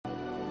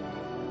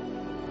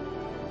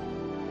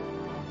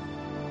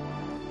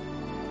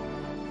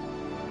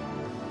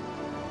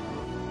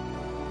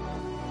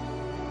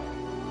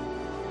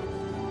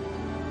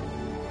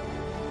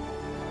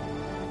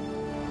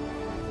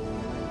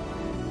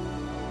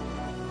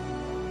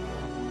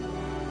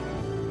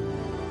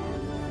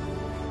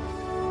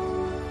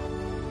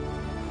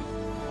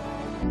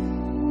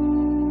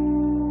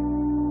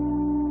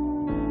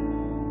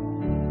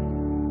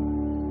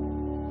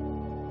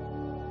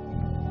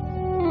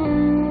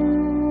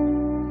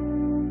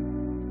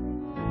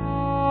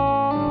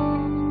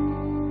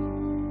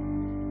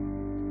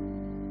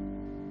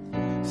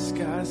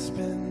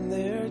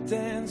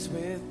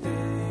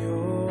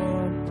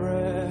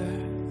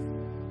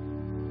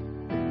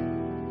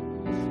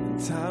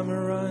Time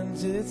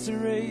runs its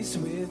race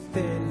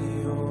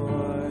within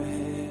your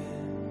head.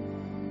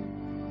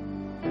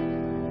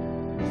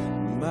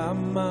 My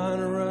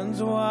mind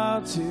runs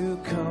wild to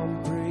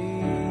comprehend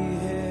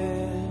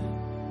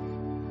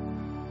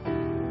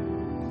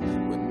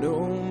what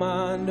no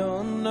mind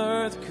on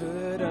earth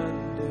could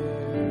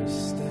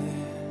understand.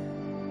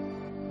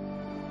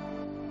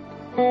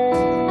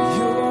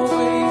 Your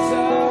ways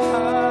are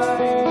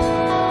higher,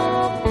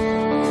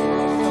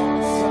 your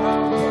thoughts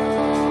are wild.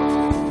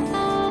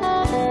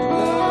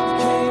 Love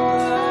came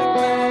like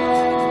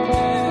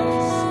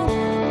madness,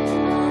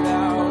 poured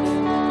out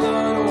in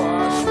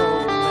blood-washed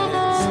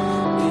romance.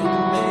 It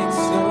makes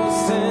no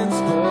sense,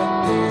 but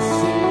this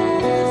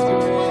is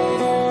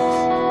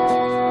grace.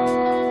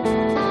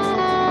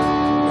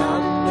 I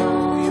know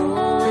you're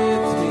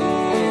with me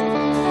in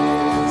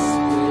this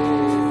place.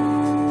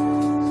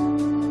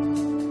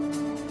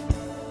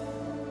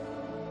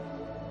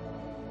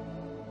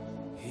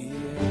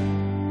 Here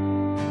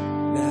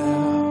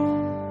now,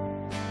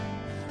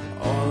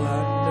 all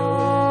I know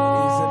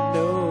is I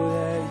know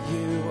that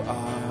you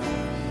are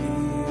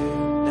here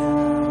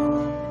now.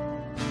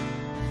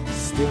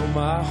 Still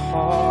my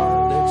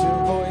heart, let your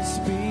voice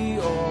be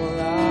all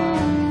I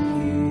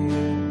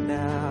hear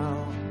now.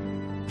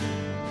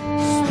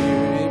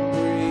 Spirit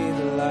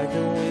breathe like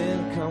the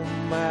wind, come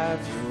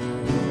have your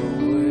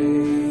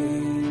way.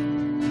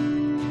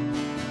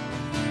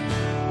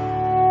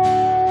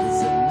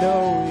 'Cause I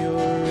know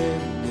you're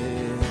in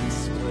this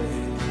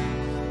place.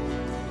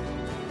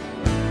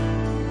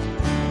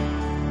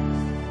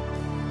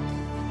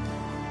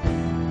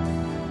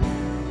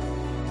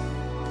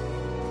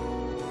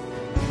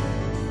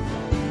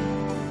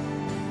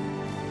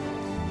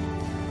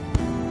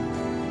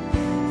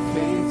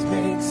 Faith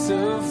makes a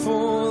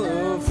fool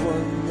of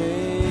what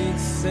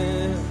makes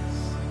sense.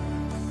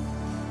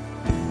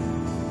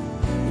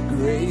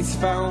 Grace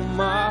found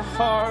my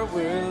heart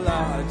where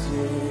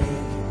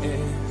logic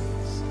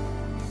ends.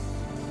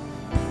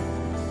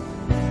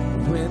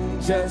 When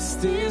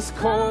justice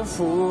called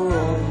for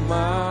all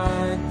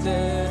my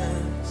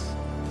debts,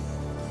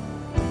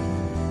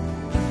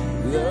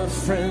 the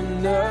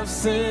friend of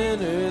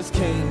sinners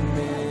came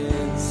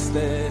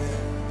instead.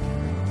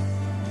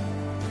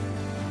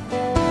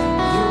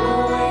 Your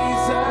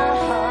ways are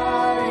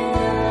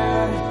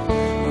higher,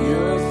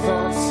 your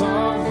thoughts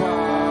are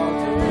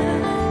wilder.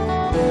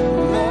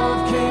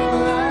 Love came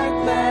like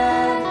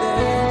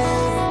madness,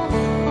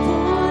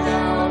 poured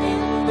out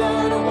in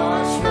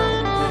blood-washed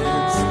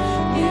romance.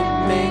 It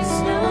makes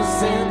no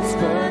sense,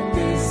 but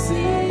this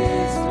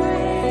is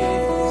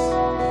grace.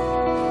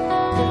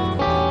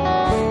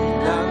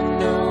 And I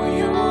know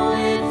you're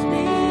with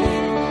me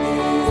in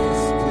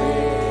this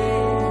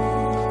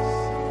place.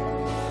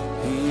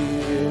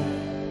 Here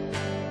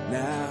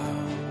now,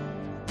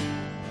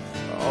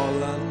 all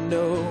I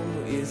know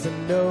is I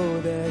know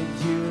that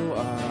you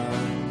are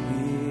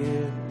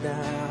here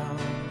now.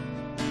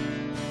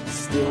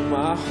 Still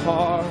my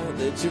heart,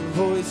 let your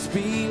voice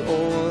be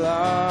all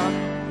I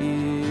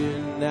hear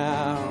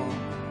now.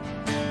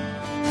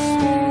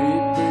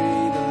 Spirit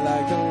breathe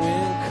like the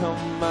wind,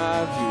 come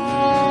have your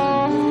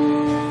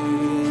way.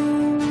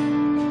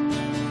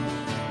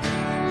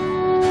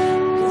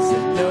 'Cause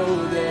I know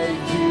that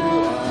you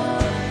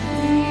are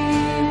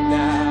here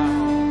now.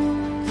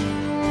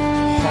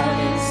 Heart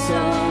and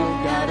soul,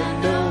 gotta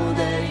know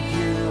that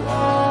you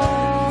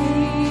are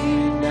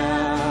here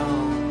now.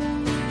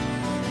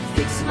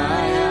 Fix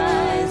my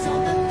eyes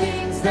on the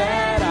things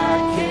that I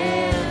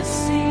can't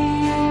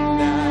see.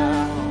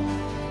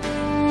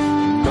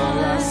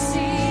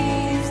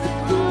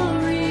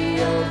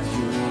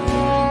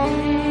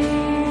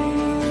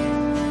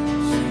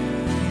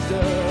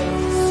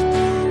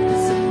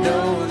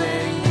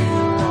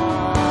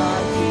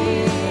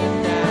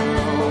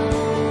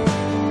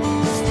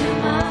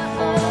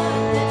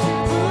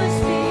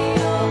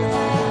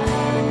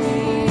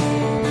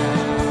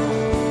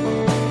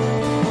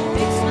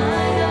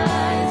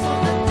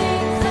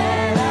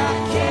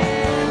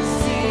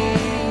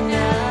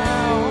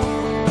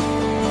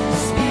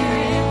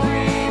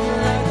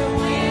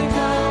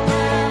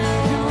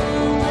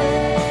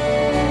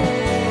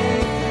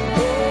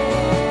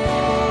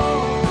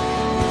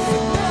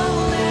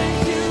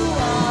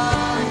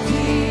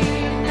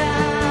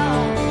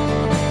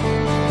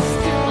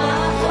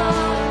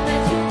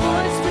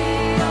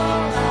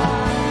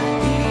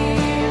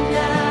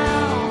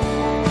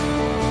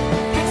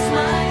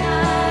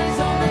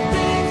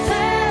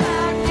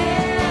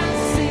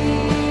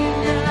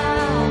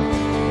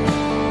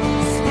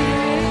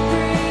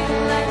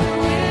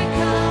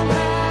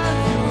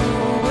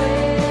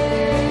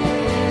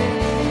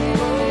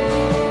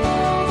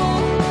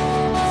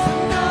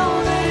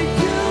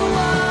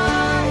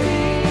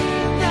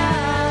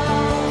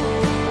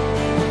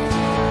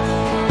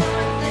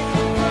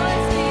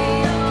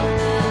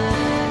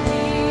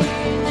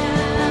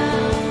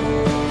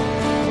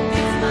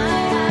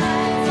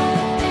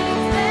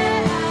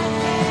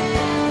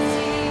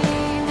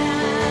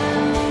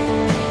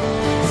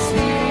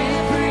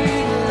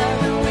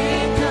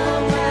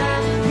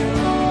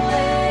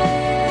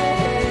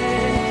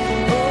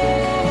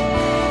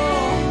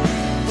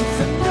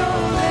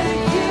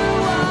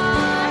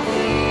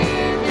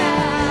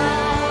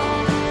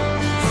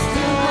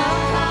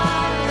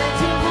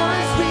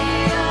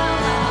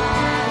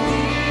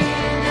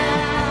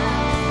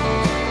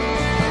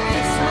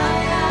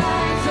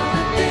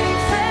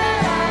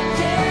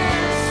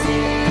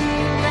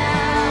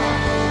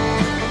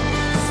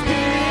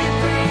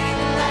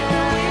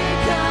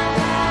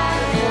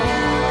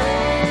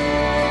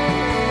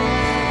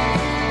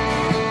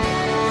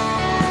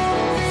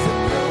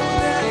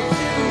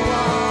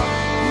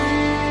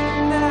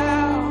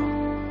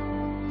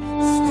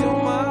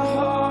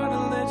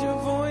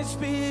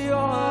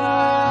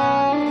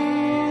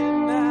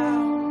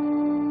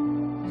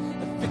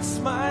 Fix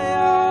my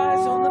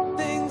eyes on the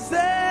things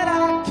that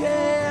I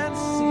can't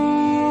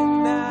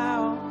see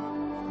now.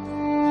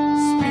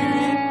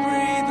 Spirit,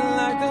 breathe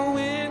like the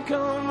wind,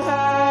 come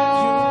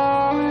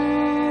have your way.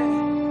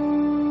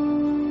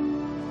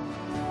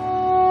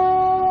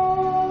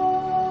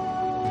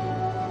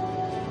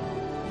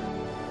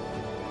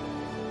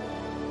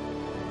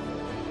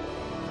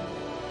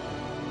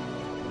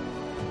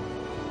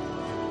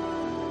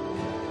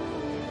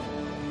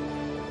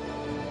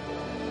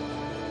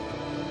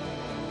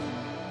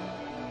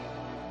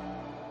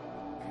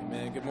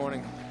 Amen. Good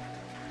morning.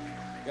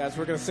 Guys,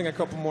 we're going to sing a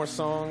couple more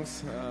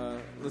songs.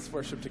 Let's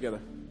worship together.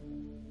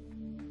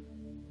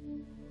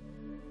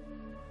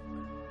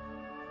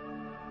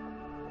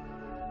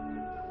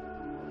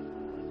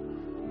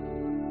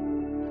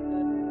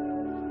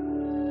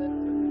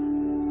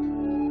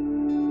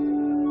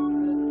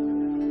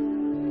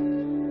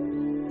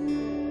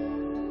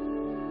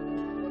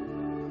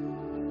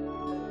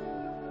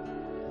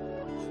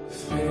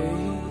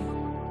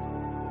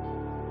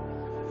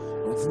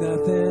 There's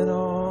nothing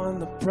on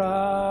the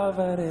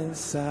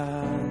providence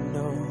I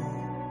know.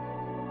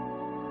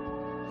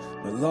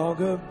 No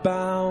longer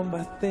bound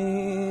by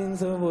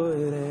things of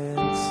wood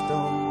and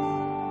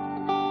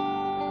stone.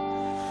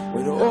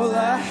 When all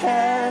I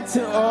had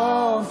to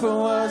offer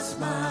was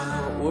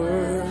my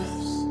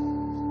worth,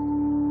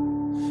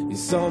 you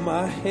saw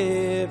my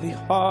heavy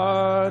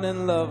heart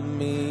and loved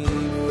me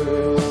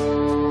first.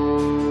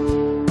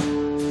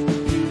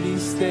 Your beauty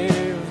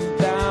staring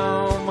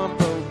down my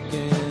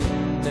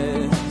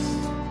brokenness.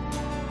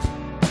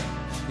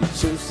 You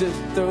chose to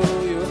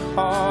throw your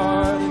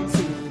heart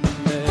into the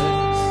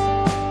mess.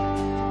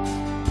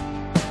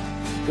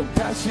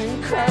 Compassion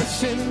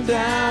crashing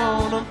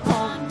down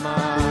upon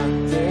my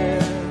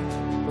death.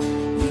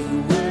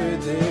 You were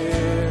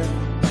there,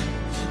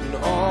 and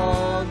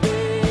all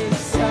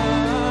this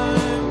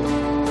time,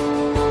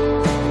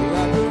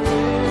 like a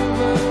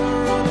river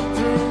running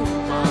through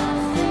my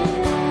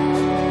field,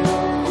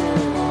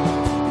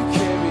 you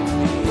carried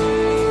me.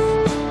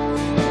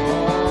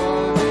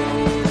 All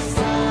this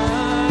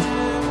time,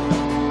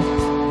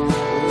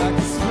 like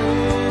a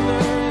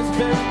splinter is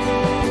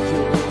buried in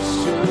your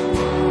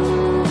shoulders,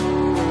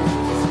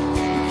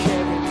 you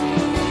carried me.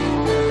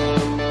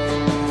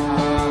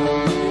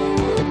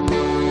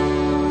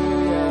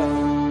 Hallelujah.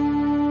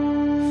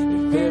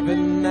 If ever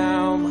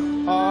now my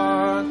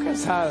heart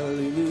cries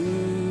hallelujah.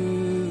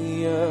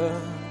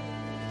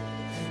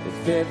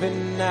 If ever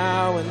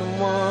now in the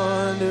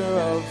wonder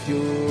of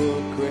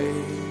your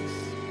grace,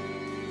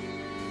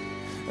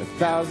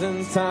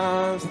 1,000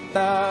 times,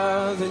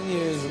 1,000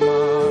 years,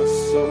 my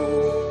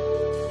soul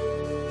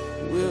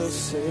will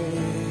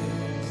sing.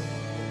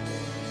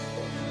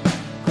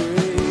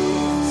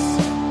 Grace,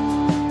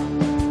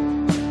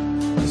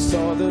 you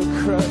saw the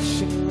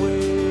crushing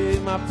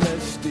weight my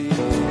flesh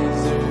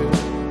deserved.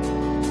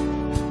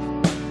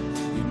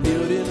 You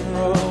kneeled in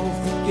wrong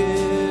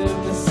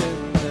forgiveness in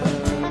the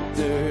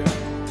dirt.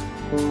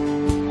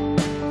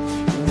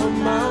 One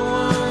by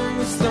one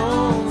the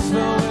stones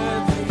fell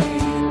where they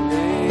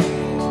lay.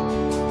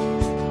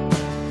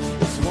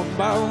 As one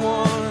by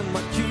one my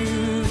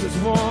accusers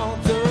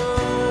walked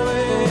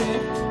away,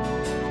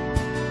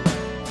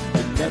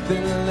 with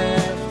nothing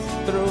left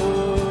to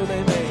throw,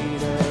 they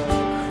made a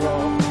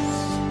cross.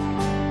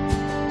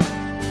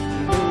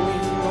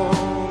 Knowing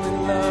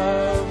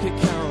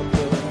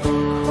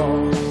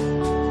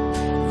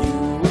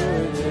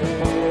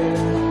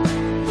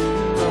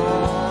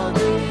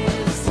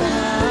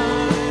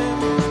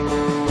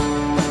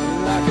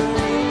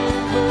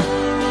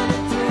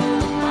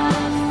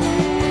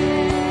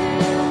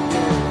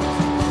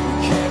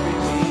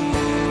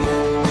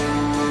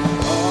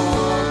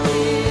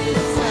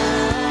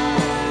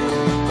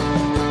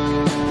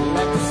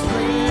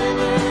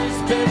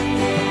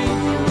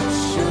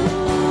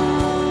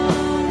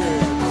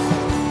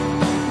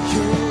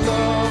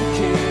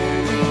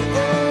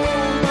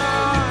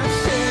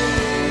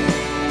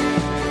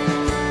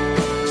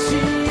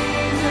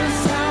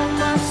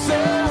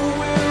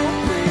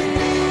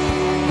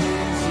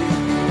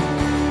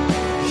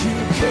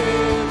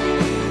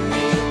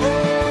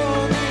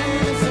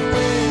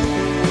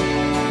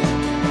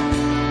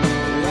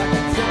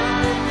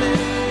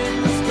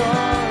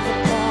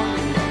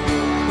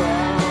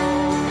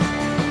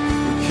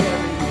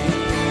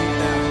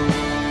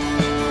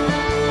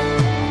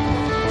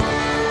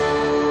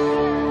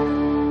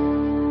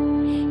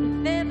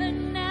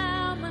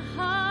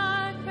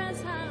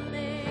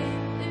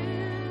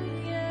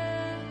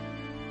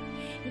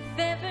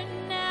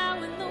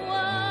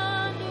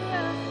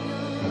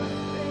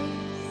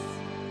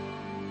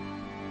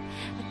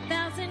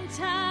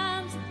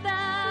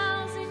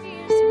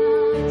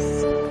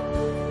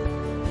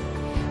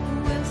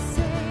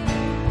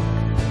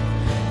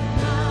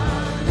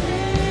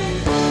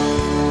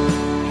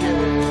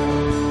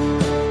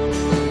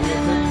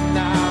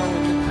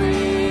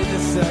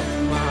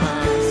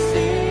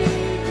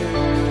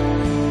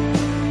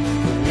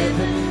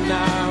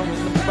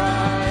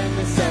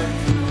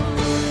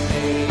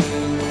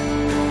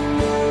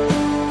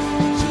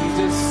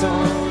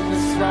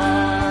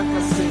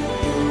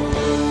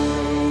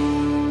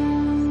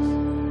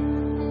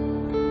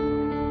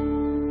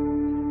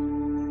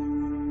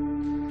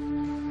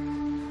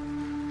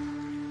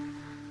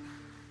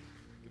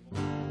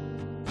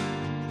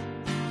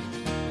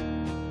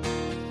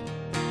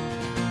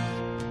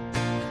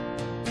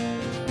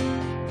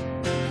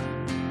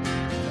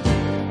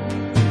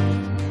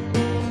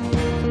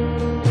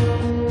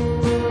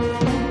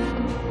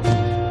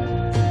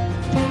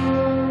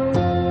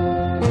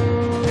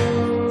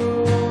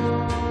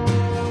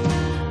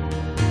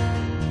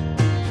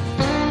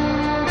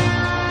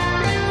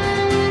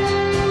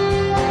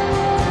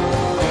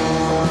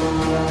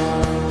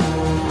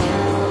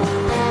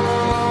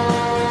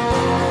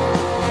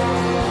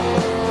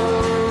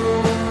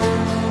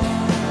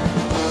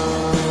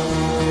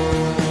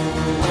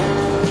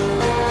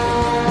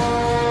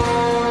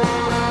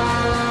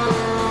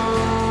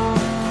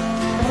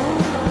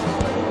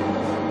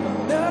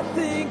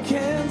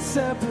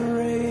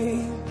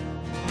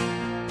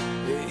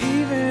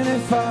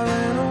if I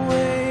ran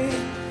away.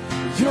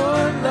 Your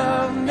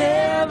love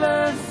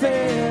never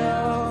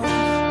fails.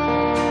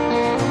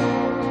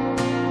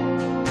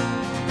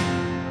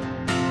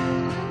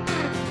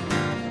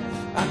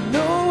 I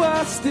know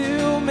I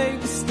still make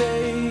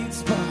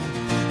mistakes, but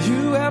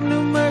you have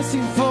new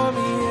mercy for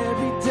me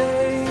every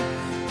day.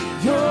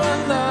 Your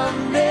love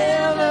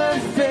never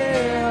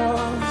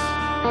fails.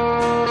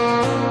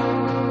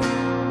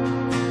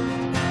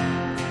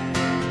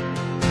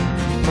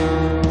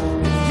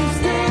 You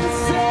stay the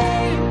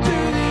same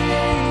through the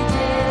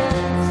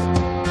ages.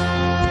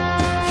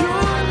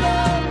 Your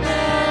love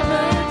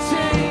never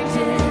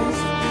changes.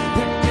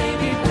 There may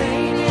be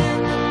pain in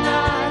the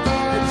night,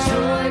 but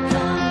joy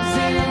comes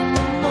in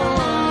the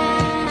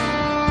morning.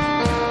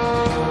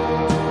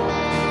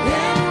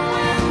 And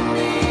when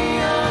the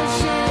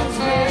oceans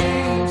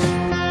rage,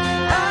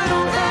 I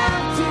don't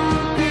have to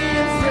be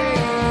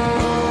afraid,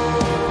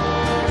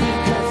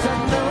 because I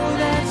know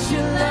that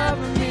you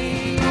love me.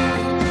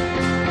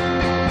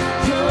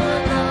 Your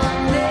love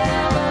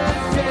never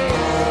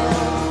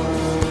fails.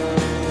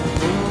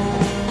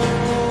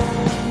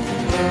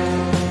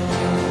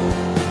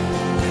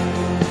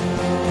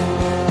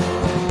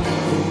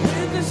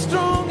 When you're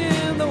strong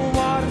and the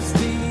water's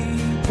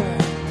deep,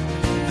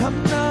 I'm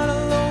not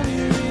alone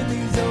here in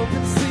these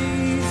open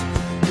seas,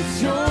 'cause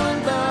your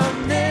love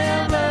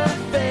never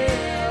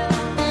fails.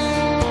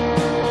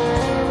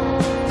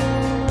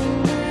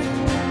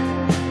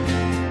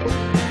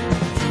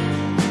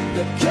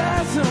 The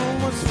chasm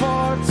was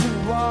far too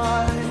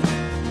wide.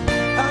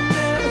 I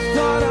never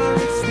thought I'd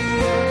reach the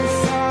other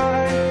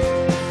side.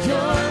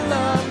 Your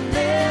love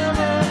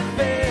never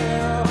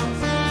fails.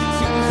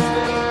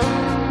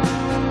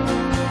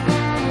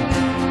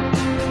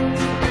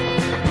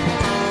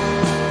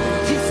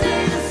 You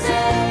stay the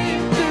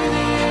same through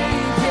the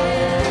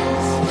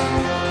ages.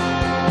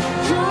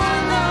 Your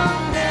love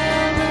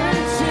never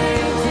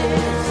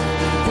changes.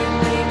 There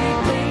may be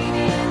pain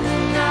in the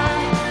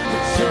night,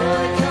 but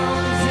joy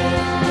comes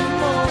in the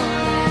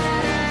morning.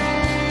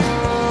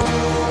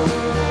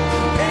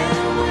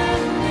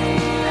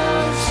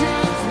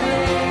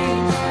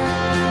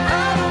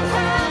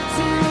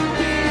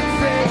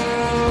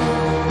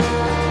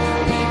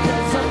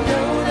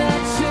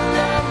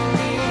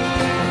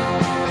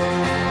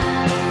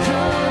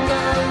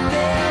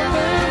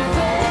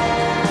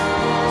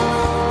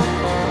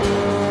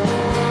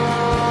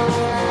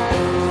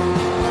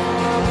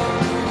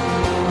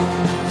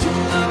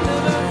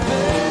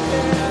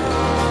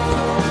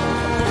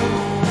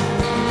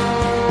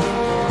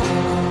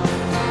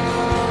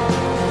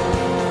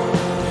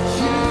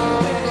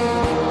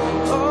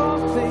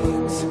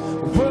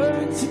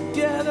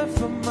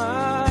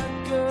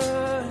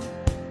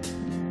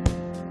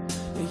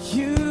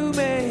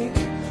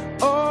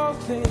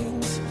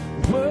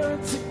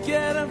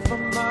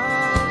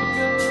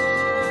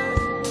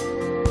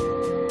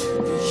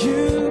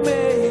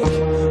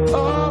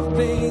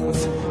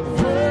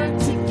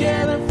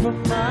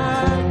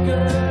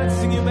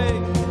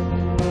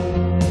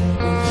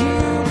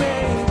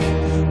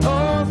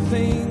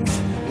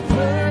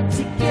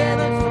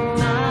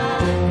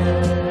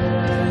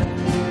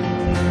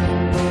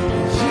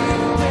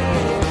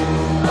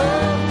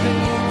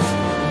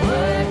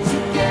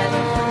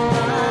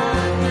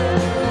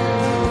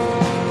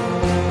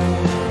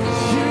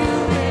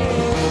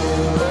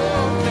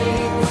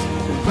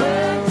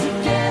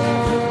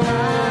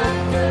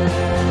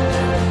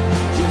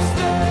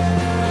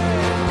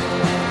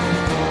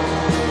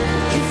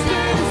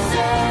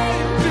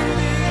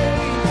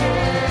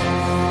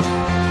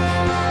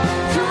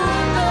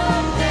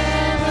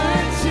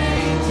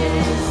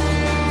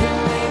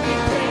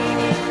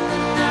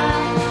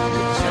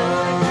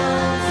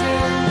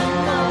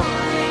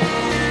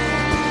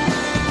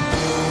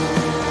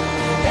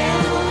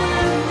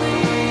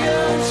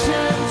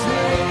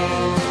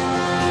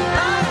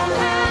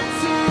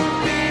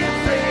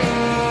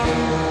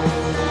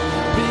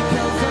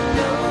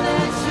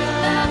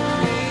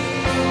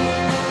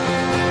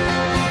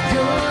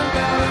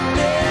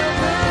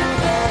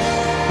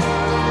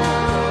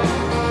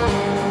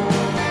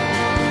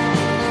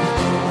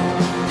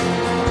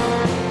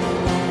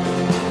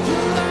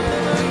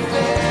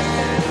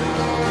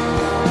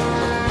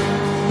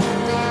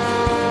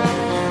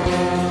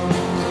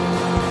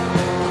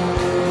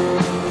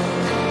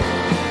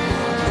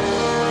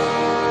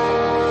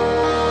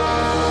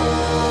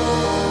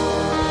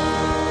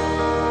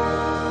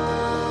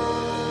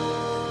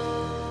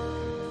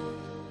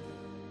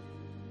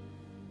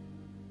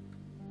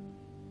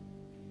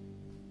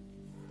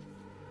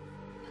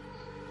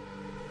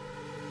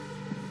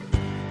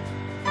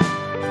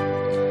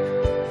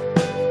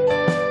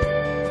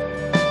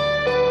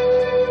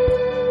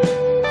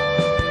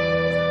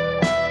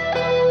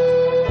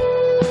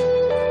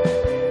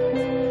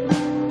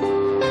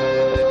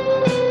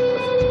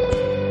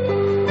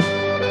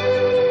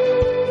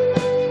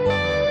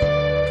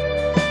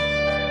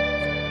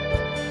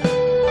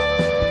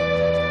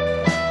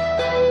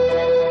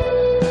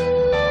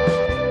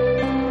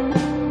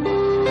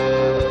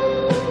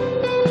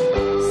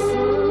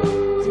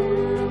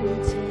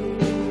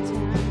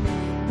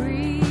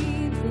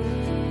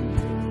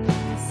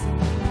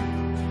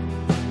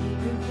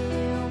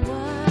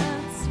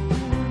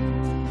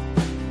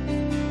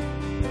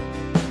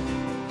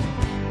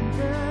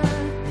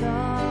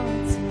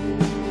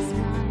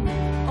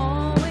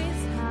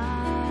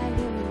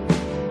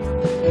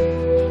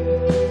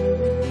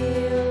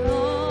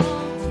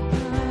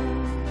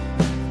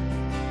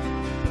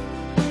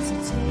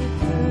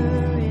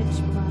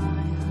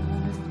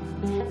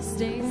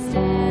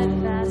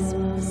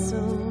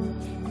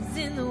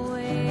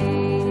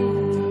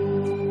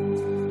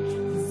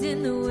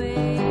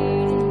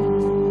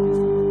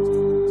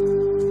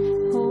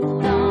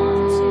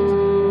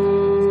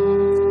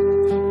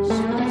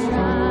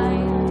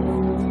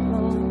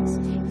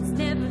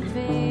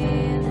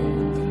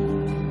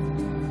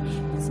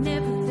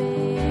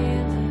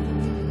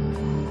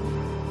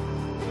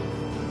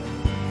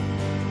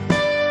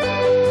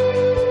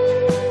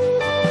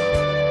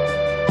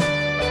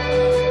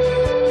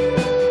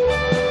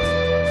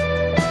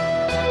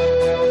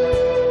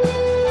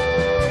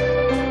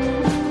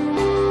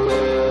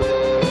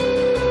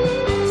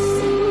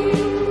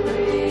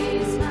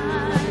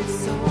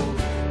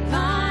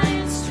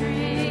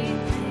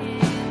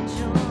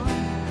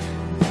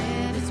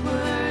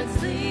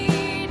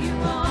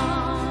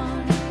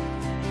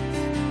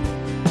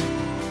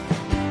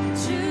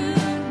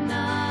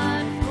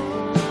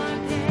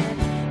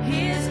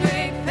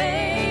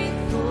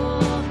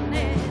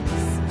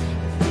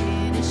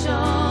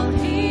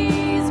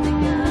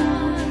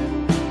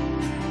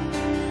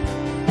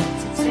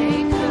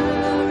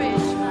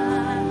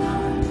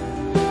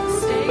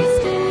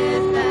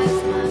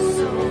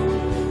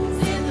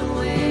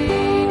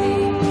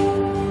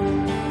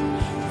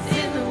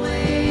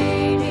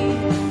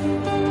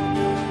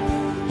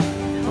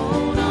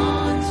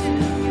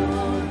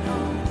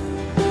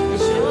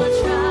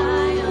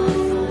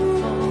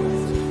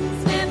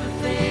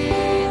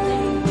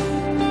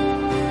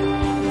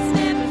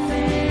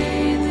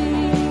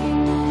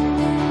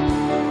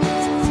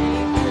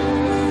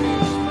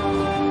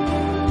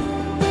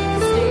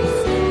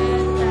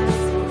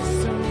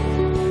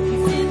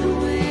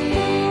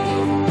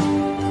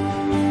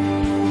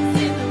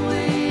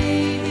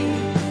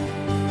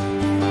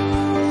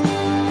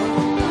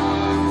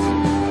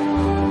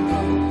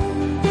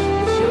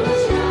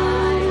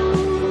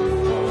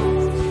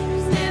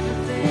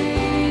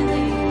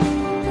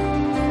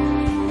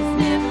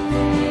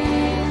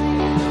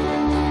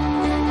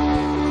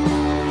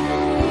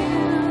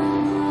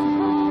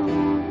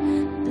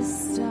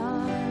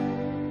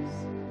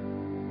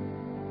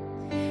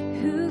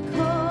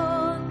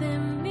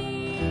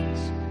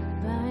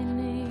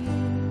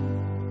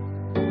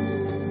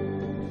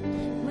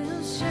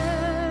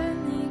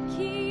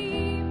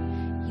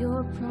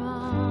 your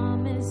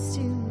promise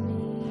to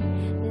me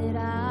that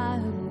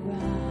I will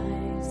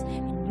rise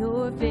in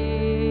your victory.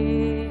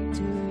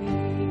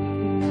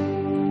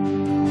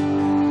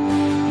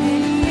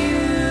 And you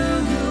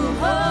who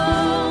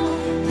hold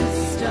the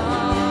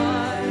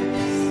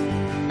stars,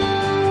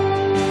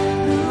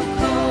 who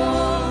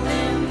call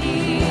them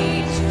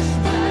each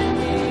by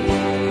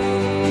name,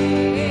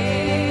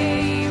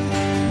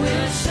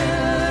 will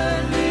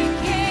surely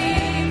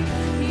keep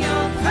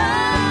your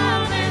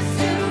promise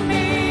to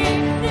me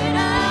that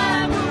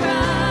I will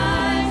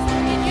rise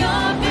in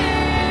your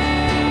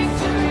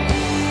victory.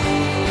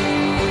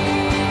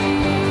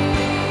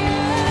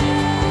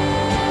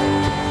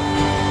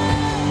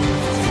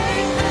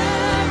 Take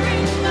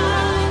courage,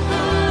 my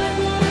heart.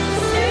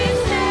 Stay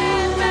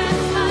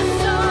steadfast, my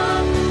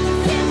soul.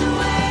 In the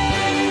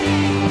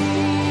waiting,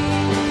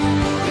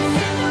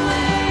 in the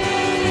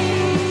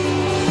waiting.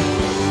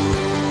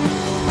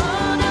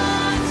 Hold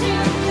on to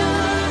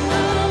your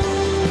hope.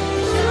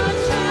 Your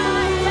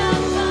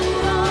triumph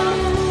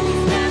unfolds.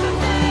 He's never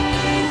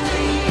failing.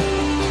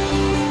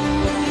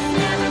 He's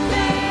never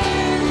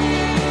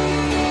failing.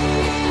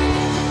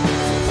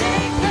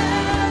 Take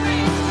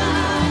courage,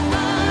 my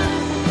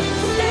heart.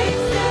 Stay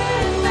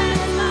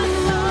steadfast, my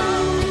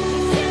soul.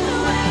 He's in the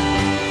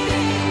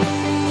waiting.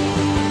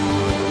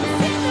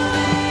 He's in the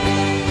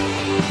waiting.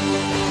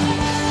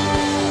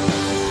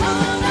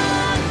 Hold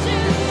on to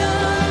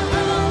your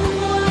hope.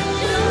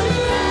 Watch your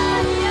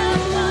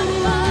triumph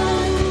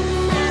unfold.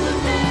 He's never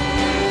failing. He's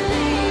never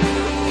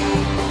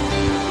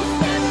He's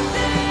in the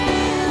waiting.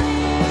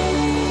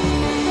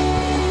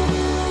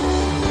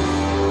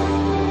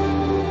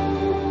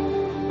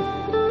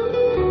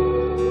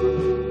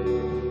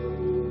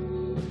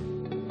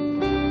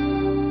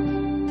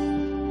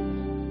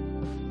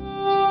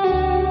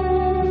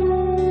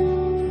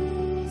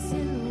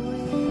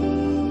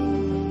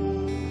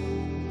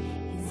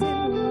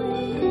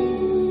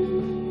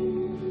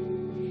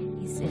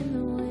 He's in the waiting. He's in the waiting. He's in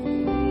the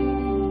waiting.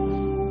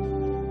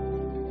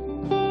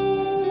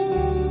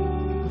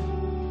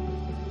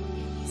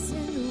 He's in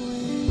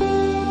the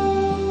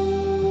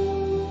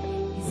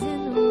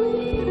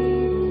waiting.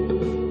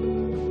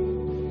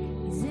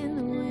 He's in the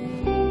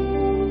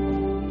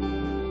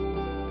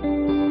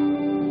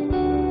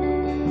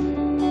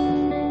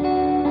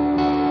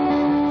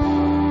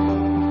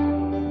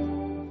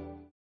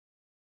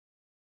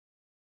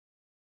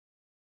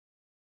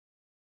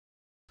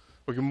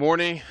Well, good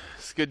morning.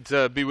 It's good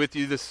to be with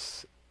you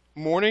this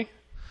morning.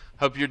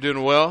 Hope you're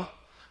doing well.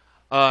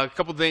 A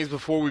couple things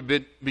before we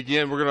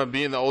begin. We're going to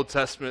be in the Old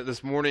Testament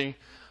this morning.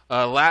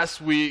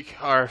 Last week,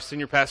 our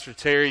senior pastor,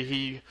 Terry,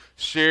 he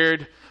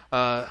shared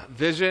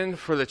vision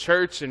for the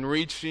church and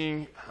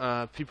reaching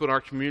people in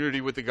our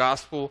community with the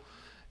gospel.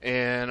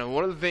 And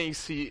one of the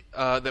things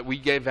that we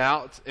gave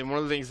out, and one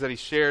of the things that he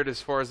shared as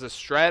far as the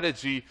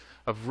strategy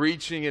of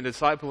reaching and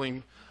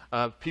discipling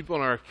people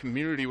in our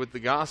community with the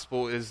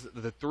gospel is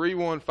the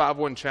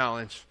 3151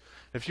 challenge.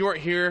 If you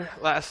weren't here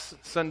last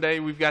Sunday,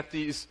 we've got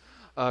these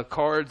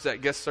cards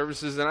at guest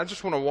services, and I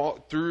just want to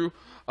walk through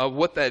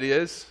what that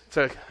is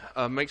to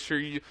make sure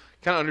you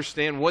kind of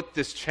understand what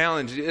this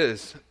challenge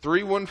is.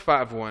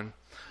 3151.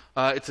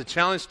 It's a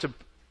challenge to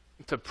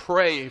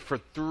pray for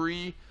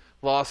 3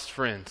 lost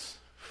friends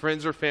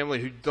or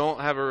family who don't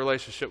have a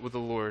relationship with the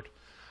Lord,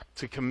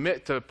 to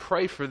commit to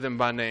pray for them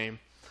by name.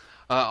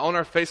 On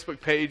our Facebook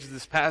page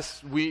this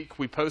past week,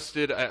 we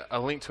posted a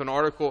link to an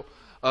article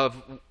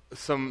of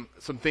some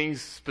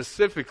things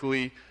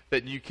specifically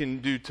that you can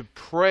do to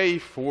pray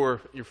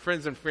for your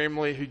friends and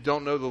family who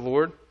don't know the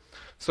Lord.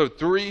 So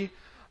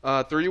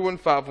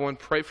 3151,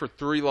 pray for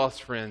 3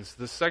 lost friends.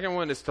 The second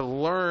one is to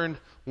learn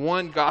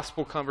 1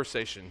 gospel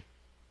conversation.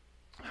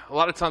 A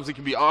lot of times it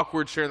can be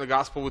awkward sharing the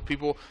gospel with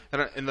people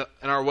in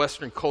our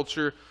Western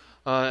culture.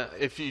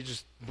 If you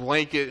just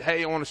blanket,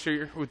 hey, I want to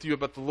share with you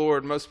about the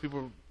Lord, most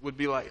people would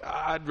be like,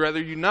 I'd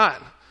rather you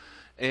not.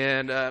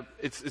 And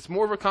it's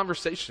more of a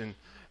conversation.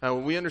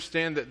 We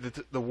understand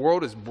that the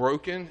world is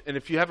broken, and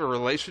if you have a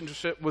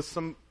relationship with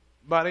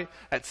somebody,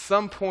 at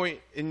some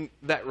point in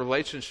that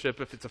relationship,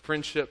 if it's a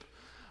friendship,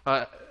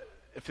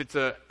 if it's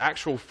an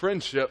actual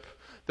friendship,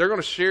 they're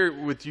going to share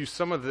with you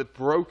some of the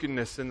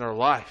brokenness in their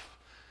life.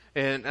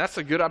 And that's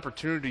a good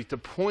opportunity to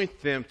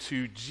point them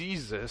to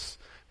Jesus,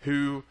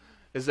 who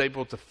is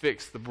able to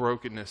fix the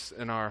brokenness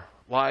in our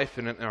life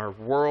and in our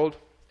world.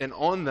 And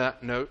on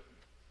that note,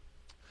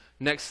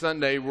 next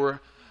Sunday we're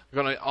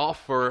going to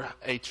offer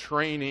a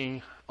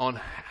training on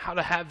how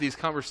to have these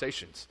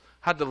conversations,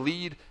 how to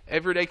lead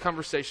everyday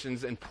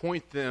conversations and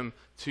point them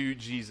to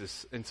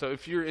Jesus. And so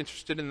if you're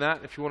interested in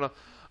that, if you want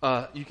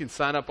to, you can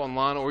sign up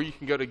online, or you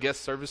can go to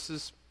guest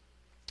services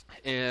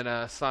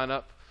and sign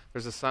up.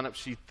 There's a sign-up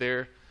sheet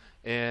there,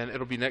 and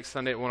it'll be next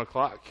Sunday at 1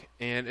 o'clock.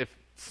 And if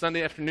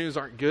Sunday afternoons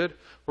aren't good,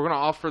 we're going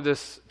to offer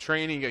this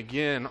training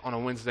again on a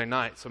Wednesday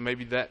night. So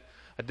maybe that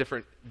a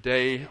different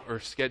day or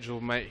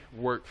schedule may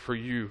work for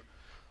you.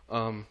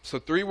 So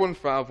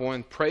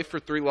 3151, pray for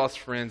 3 lost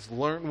friends,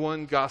 learn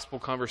 1 gospel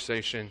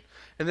conversation,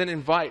 and then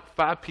invite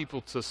 5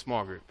 people to a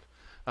small group.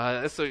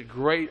 That's a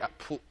great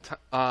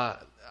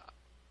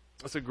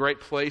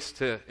place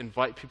to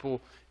invite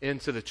people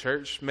into the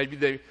church. Maybe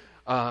they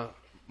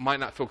might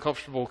not feel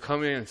comfortable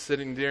coming and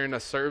sitting during a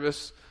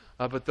service,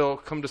 but they'll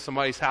come to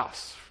somebody's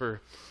house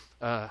for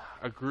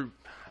a group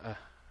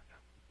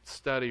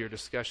study or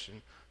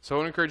discussion. So I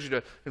want to encourage you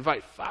to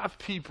invite 5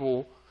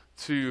 people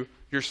to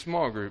your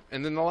small group.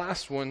 And then the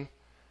last one,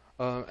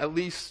 at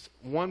least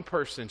one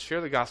person,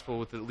 share the gospel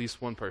with at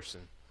least one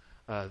person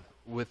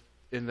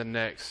within the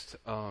next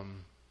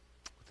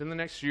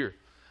year.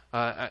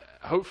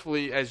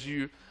 Hopefully, as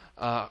you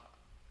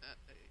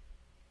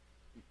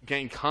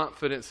gain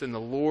confidence in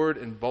the Lord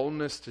and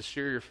boldness to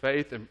share your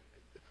faith, and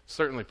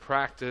certainly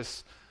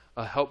practice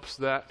helps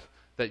that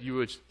you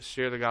would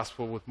share the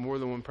gospel with more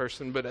than one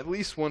person, but at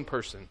least one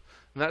person.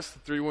 And that's the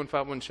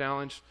 3151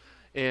 challenge.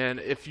 And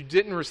if you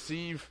didn't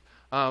receive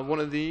one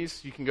of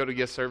these, you can go to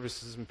guest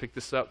services and pick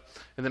this up.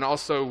 And then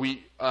also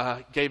we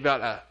gave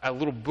out a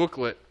little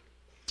booklet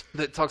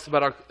that talks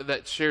about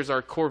that shares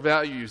our core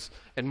values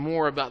and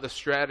more about the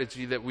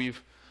strategy that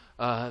we've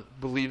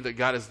believed that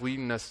God is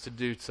leading us to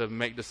do to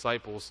make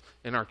disciples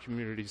in our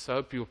community. So I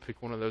hope you'll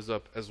pick one of those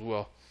up as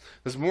well.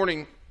 This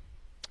morning,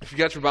 if you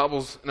got your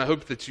Bibles, and I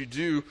hope that you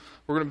do,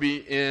 we're going to be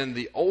in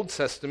the Old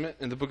Testament,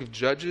 in the book of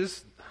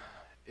Judges.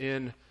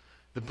 In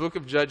the book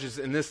of Judges,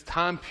 in this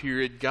time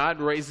period, God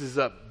raises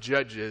up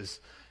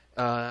judges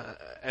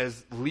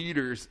as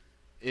leaders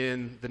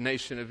in the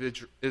nation of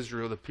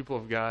Israel, the people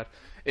of God.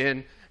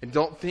 And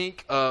don't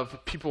think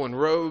of people in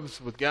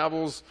robes with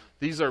gavels.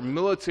 These are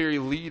military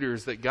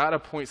leaders that God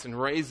appoints and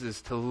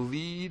raises to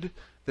lead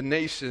the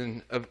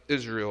nation of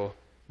Israel.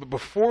 But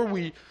before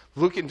we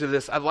look into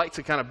this, I'd like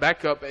to kind of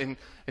back up and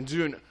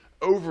do an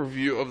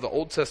overview of the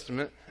Old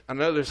Testament. I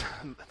know the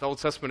Old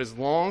Testament is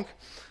long,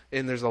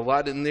 and there's a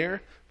lot in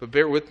there, but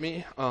bear with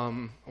me.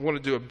 I want to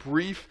do a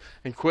brief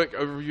and quick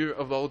overview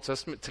of the Old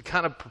Testament to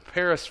kind of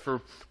prepare us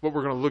for what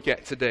we're going to look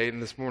at today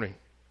and this morning.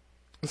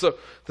 And so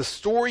the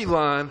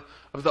storyline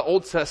of the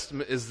Old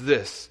Testament is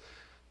this.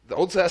 The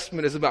Old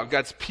Testament is about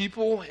God's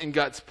people and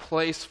God's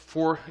place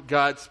for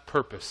God's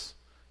purpose.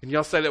 And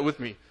y'all say that with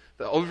me.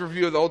 The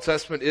overview of the Old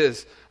Testament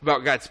is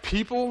about God's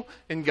people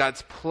and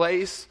God's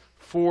place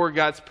for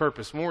God's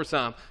purpose. One more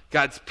time.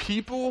 God's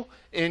people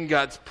and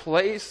God's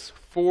place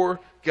for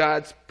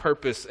God's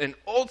purpose. And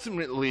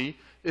ultimately,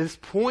 this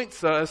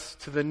points us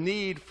to the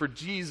need for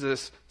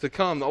Jesus to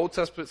come. The Old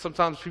Testament,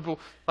 sometimes people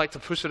like to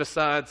push it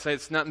aside, say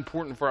it's not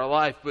important for our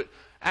life, but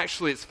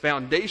actually it's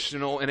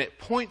foundational, and it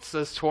points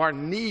us to our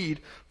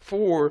need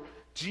for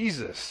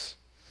Jesus.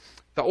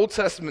 The Old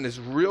Testament is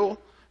real.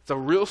 It's a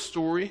real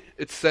story.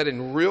 It's set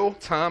in real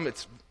time.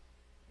 It's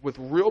with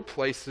real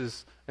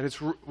places, and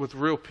it's with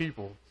real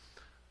people.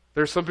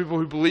 There are some people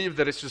who believe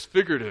that it's just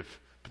figurative,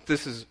 but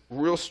this is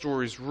real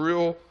stories,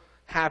 real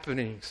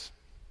happenings.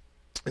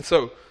 And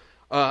so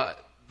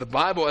the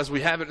Bible, as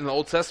we have it in the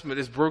Old Testament,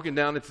 is broken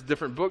down into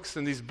different books,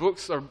 and these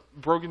books are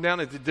broken down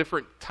into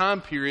different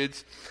time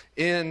periods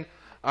in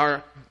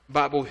our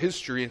Bible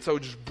history. And so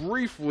just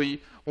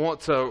briefly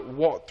want to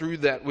walk through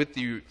that with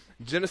you.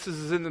 Genesis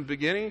is in the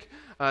beginning.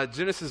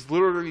 Genesis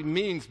literally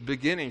means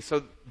beginning.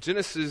 So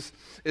Genesis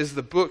is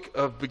the book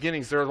of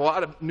beginnings. There are a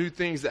lot of new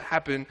things that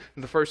happen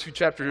in the first few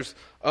chapters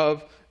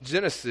of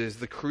Genesis.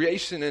 The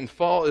creation and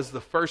fall is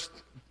the first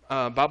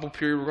Bible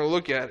period we're going to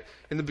look at.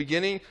 In the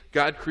beginning,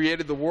 God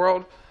created the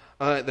world,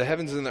 the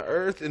heavens and the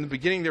earth. In the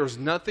beginning, there was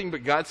nothing,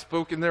 but God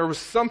spoke and there was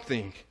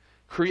something.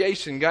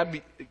 Creation,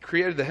 God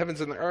created the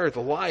heavens and the earth,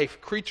 life,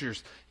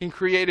 creatures. He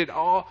created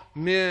all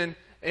men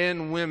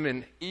and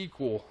women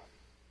equal.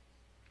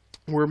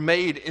 We're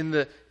made in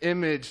the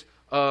image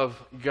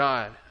of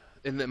God.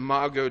 In the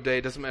Imago Dei,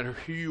 it doesn't matter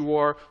who you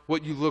are,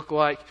 what you look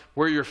like,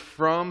 where you're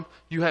from,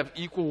 you have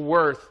equal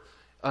worth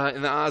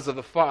in the eyes of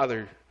the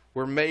Father.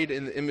 We're made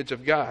in the image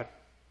of God.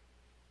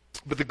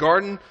 But the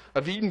Garden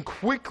of Eden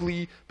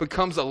quickly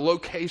becomes a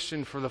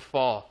location for the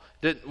fall.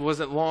 It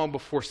wasn't long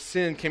before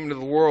sin came into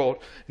the world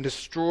and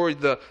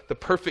destroyed the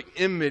perfect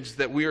image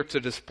that we are to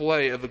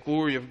display of the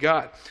glory of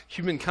God.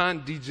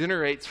 Humankind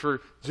degenerates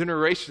for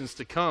generations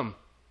to come.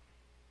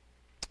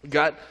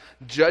 God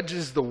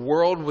judges the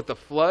world with a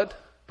flood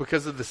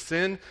because of the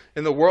sin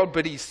in the world,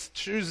 but he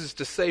chooses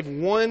to save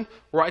one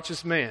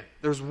righteous man.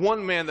 There's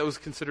one man that was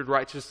considered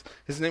righteous.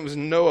 His name was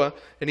Noah,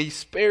 and he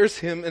spares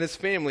him and his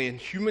family, and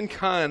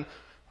humankind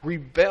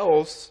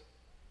rebels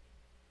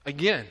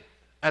again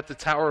at the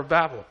Tower of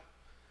Babel.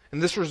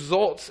 And this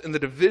results in the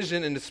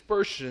division and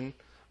dispersion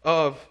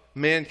of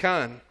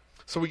mankind.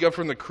 So we go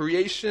from the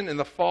creation and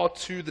the fall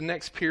to the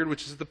next period,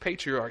 which is the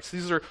patriarchs.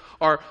 These are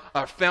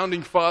our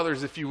founding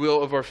fathers, if you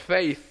will, of our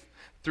faith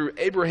through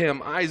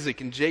Abraham, Isaac,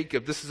 and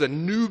Jacob. This is a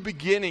new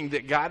beginning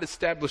that God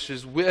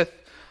establishes with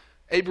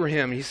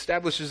Abraham. He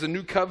establishes a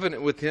new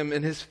covenant with him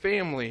and his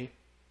family,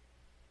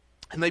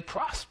 and they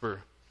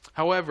prosper.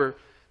 However,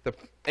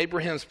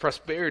 Abraham's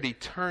prosperity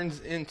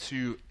turns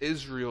into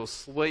Israel's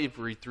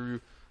slavery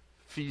through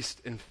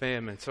feast and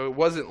famine. So it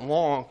wasn't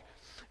long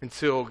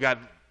until God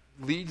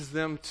leads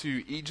them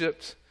to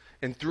Egypt,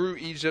 and through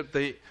Egypt,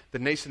 the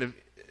nation of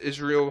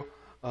Israel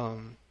are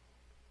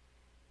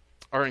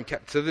in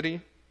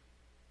captivity.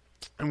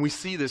 And we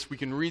see this, we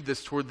can read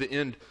this toward the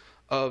end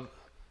of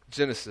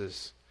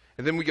Genesis.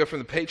 And then we go from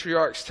the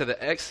patriarchs to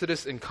the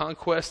Exodus and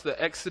conquest.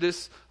 The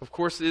Exodus, of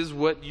course, is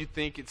what you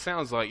think it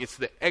sounds like. It's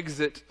the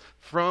exit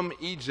from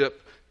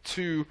Egypt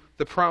to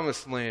the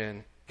Promised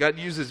Land. God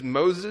uses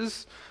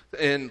Moses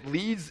and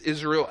leads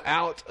Israel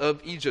out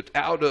of Egypt,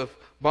 out of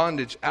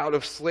bondage, out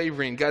of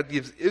slavery. And God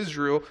gives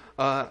Israel,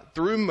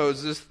 through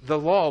Moses, the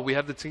law. We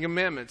have the Ten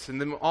Commandments. And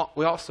then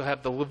we also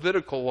have the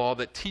Levitical law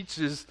that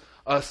teaches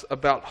us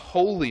about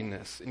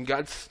holiness and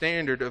God's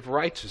standard of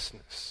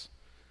righteousness.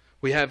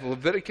 We have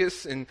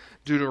Leviticus and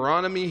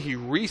Deuteronomy. He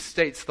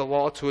restates the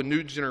law to a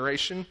new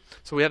generation.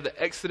 So we have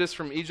the Exodus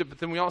from Egypt, but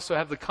then we also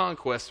have the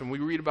conquest, and we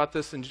read about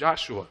this in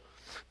Joshua.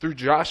 Through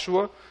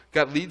Joshua,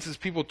 God leads his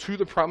people to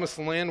the Promised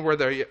Land where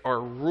they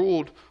are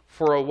ruled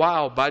for a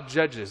while by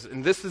judges.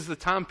 And this is the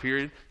time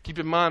period, keep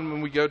in mind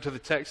when we go to the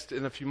text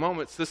in a few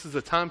moments, this is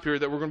the time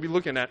period that we're going to be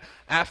looking at.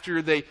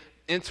 After they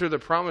enter the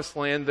Promised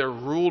Land, they're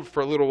ruled for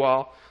a little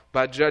while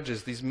by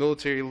judges, these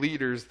military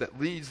leaders that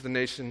leads the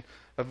nation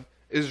of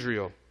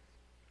Israel.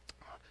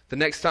 The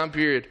next time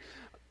period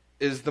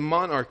is the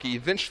monarchy.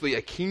 Eventually,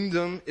 a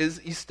kingdom is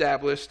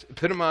established,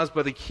 epitomized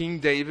by the King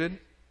David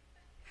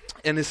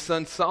and his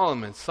son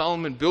Solomon.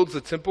 Solomon builds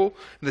the temple,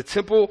 and the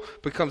temple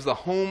becomes the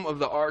home of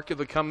the Ark of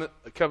the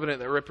Covenant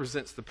that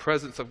represents the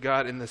presence of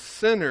God in the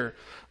center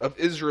of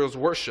Israel's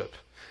worship.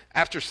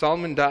 After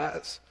Solomon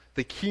dies,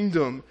 the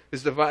kingdom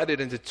is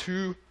divided into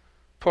two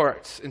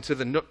parts, into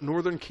the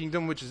northern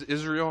kingdom, which is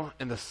Israel,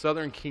 and the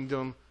southern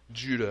kingdom,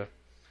 Judah.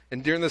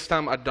 And during this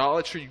time,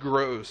 idolatry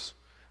grows.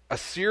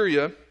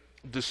 Assyria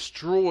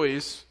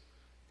destroys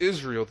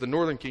Israel, the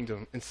northern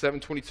kingdom, in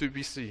 722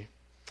 BC.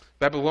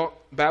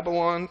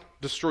 Babylon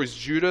destroys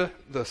Judah,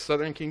 the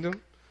southern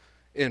kingdom,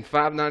 in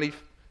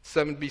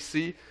 597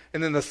 BC.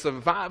 And then the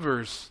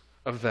survivors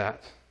of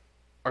that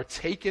are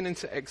taken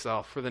into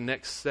exile for the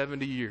next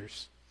 70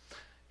 years.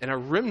 And a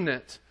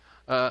remnant,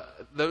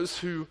 those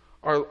who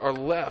are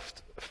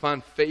left,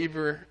 find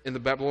favor in the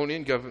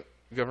Babylonian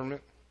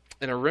government.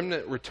 And a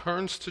remnant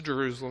returns to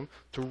Jerusalem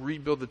to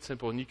rebuild the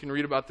temple. And you can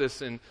read about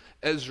this in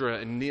Ezra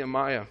and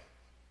Nehemiah.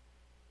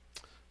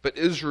 But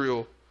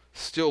Israel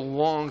still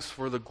longs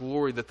for the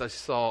glory that they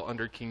saw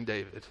under King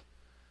David.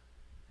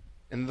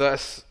 And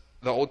thus,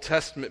 the Old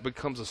Testament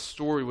becomes a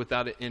story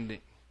without an ending,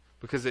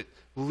 because it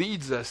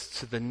leads us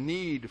to the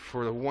need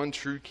for the one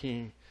true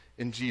King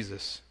in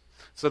Jesus.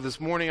 So this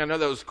morning, I know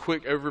that was a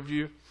quick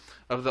overview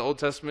of the Old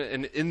Testament,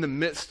 and in the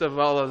midst of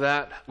all of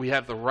that, we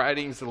have the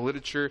writings, the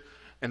literature,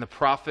 and the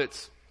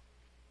prophets.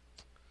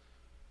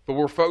 But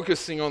we're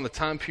focusing on the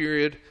time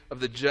period of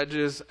the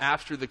judges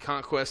after the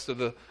conquest of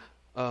the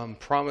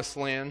Promised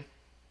Land.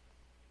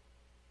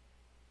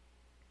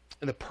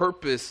 And the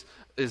purpose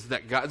is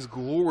that God's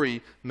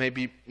glory may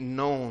be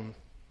known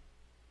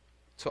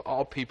to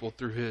all people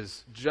through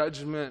his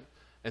judgment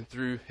and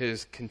through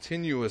his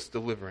continuous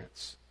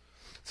deliverance.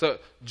 So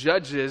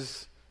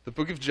Judges, the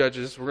book of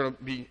Judges, we're going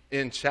to be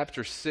in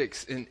chapter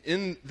 6. And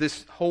in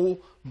this whole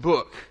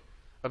book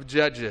of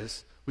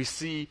Judges, we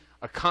see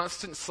a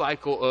constant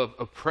cycle of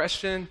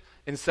oppression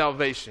and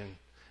salvation.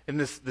 And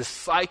this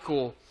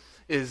cycle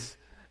is,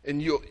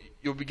 and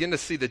you'll begin to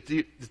see the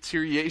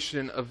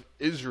deterioration of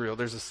Israel.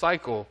 There's a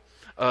cycle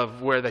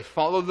of where they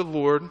follow the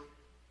Lord,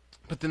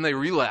 but then they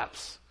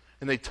relapse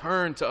and they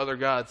turn to other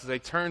gods. They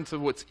turn to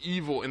what's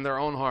evil in their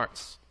own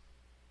hearts.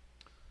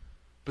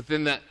 But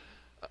then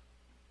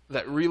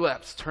that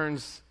relapse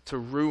turns to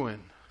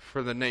ruin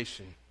for the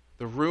nation.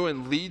 The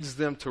ruin leads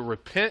them to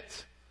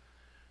repent.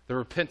 The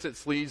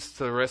repentance leads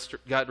to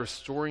God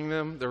restoring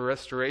them, the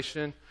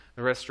restoration.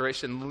 The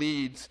restoration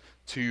leads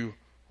to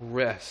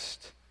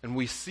rest. And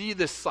we see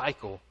this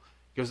cycle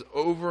goes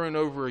over and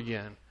over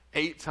again,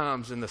 8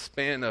 times in the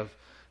span of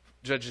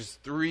Judges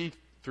 3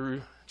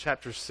 through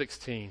chapter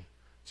 16.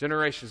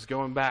 Generations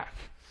going back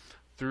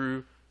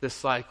through this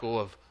cycle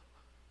of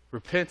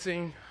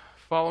repenting,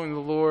 following the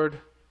Lord,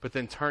 but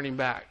then turning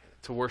back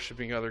to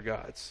worshiping other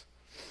gods.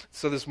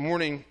 So this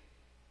morning,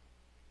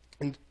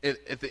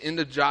 at the end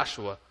of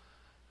Joshua,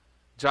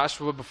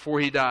 before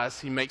he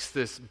dies, he makes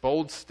this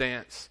bold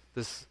stance,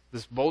 this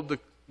bold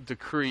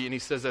decree, and he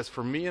says, as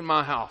for me and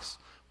my house,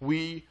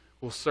 we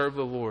will serve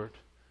the Lord.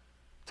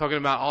 Talking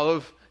about all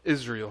of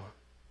Israel.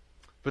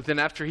 But then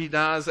after he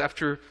dies,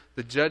 after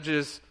the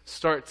judges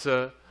start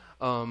to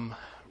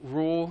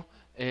rule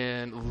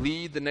and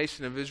lead the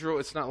nation of Israel,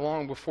 it's not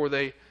long before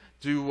they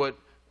do what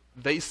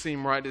they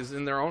seem right is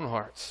in their own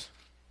hearts.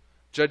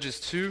 Judges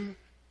 2,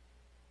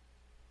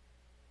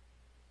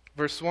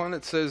 verse 1,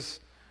 it says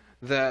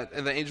that,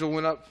 and the angel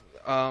went up,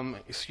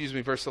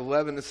 verse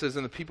 11, it says,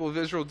 and the people of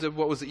Israel did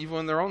what was evil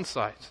in their own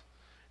sight.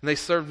 And they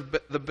served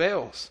the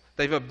Baals.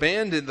 They've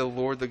abandoned the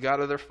Lord, the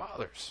God of their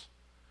fathers.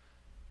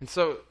 And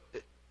so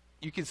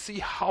you can see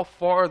how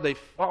far they've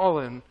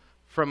fallen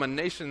from a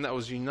nation that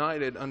was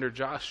united under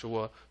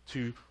Joshua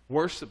to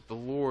worship the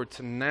Lord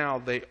to now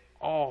they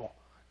all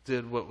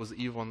did what was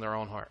evil in their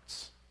own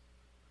hearts.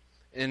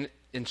 In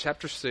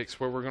chapter 6,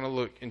 where we're going to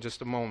look in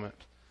just a moment,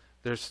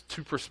 there's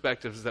two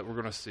perspectives that we're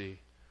going to see.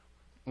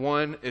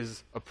 One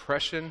is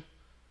oppression.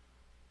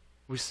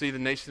 We see the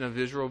nation of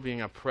Israel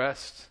being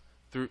oppressed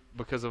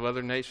because of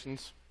other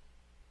nations.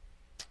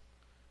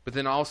 But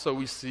then also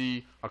we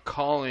see a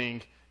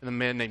calling in a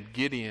man named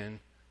Gideon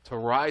to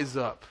rise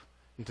up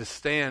and to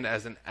stand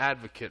as an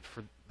advocate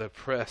for the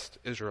oppressed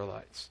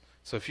Israelites.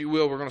 So if you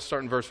will, we're going to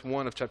start in verse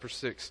 1 of chapter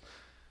 6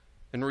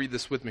 and read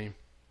this with me.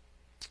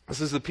 It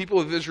says, the people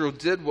of Israel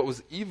did what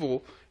was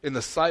evil in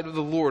the sight of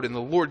the Lord, and the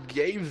Lord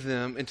gave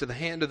them into the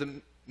hand of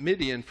the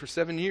Midian for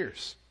 7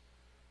 years.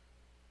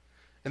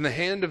 And the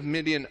hand of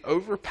Midian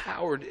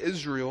overpowered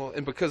Israel,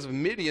 and because of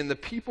Midian, the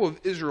people of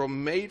Israel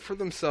made for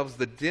themselves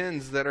the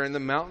dens that are in the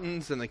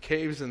mountains and the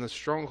caves and the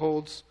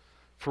strongholds.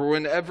 For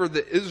whenever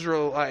the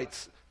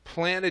Israelites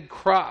planted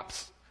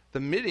crops, the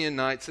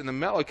Midianites and the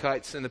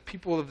Amalekites and the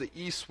people of the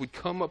east would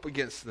come up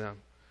against them.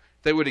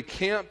 They would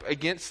encamp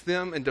against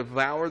them and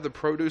devour the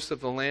produce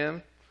of the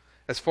land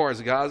as far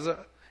as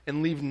Gaza,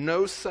 and leave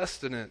no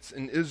sustenance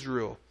in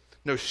Israel,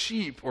 no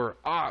sheep or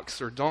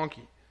ox or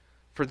donkey.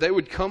 For they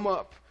would come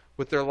up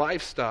with their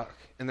livestock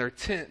and their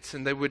tents,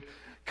 and they would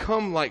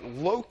come like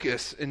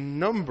locusts in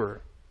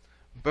number.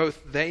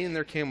 Both they and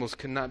their camels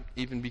could not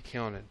even be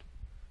counted.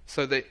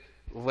 So they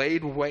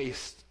laid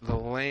waste the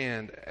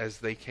land as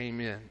they came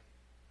in.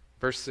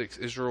 Verse 6,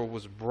 Israel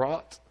was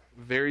brought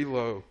very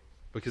low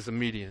because of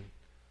Midian.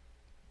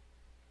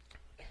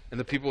 And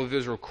the people of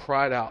Israel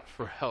cried out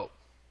for help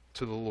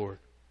to the Lord.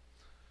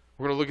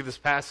 We're going to look at this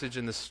passage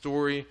and this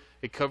story.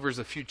 It covers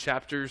a few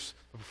chapters.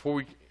 Before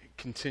we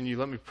continue,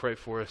 let me pray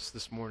for us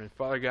this morning.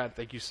 Father God,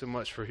 thank you so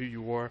much for who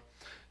you are.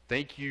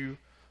 Thank you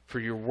for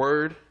your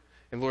word.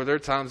 And Lord, there are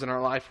times in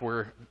our life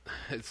where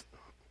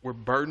we're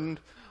burdened,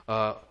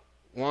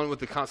 one with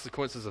the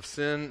consequences of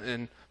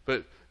sin,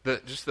 but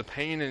just the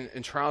pain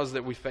and trials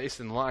that we face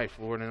in life,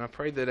 Lord. And I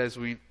pray that as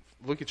we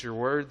look at your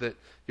word, that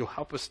you'll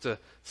help us to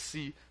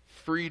see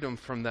freedom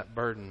from that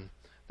burden,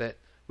 that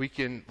we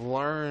can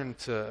learn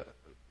to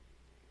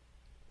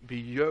be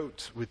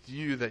yoked with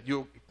you, that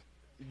you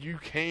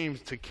came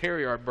to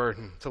carry our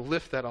burden, to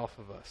lift that off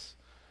of us.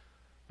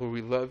 Lord,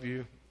 we love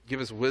you. Give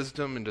us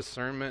wisdom and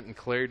discernment and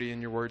clarity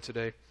in your word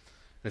today. And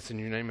it's in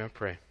your name I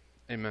pray.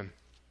 Amen.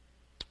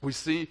 We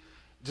see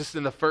just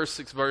in the first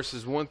 6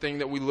 verses, one thing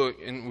that we look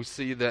and we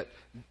see that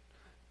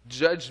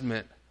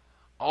judgment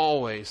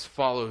always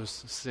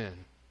follows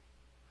sin.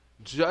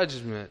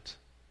 Judgment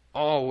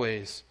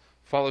always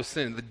follows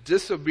sin. The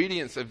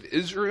disobedience of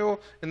Israel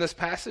in this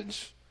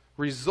passage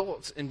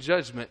results in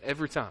judgment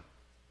every time.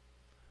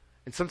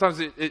 And sometimes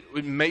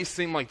it may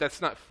seem like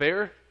that's not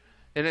fair,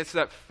 and it's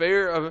not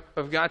fair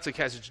of God to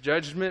cast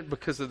judgment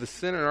because of the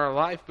sin in our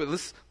life, but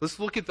let's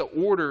look at the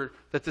order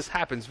that this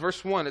happens.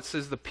 Verse 1, it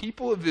says, the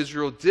people of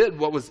Israel did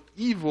what was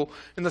evil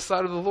in the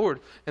sight of the Lord,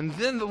 and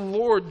then the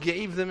Lord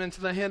gave them into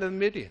the hand of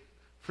Midian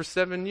for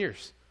 7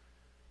 years.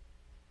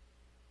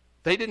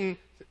 They didn't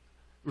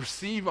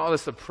receive all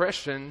this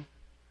oppression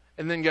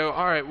and then go,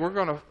 all right, we're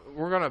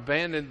gonna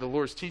abandon the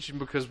Lord's teaching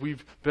because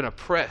we've been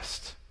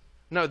oppressed.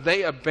 No,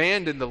 they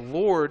abandoned the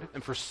Lord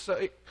and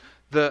forsake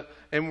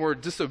and were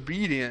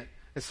disobedient.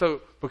 And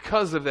so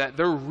because of that,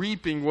 they're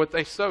reaping what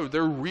they sowed.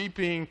 They're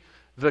reaping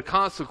the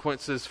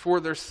consequences for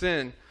their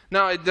sin.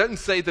 Now, it doesn't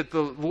say that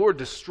the Lord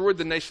destroyed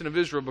the nation of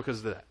Israel because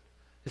of that.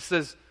 It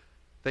says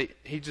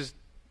he just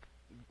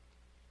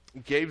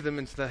gave them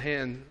into the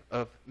hand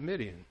of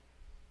Midian.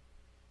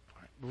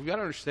 We've got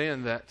to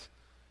understand that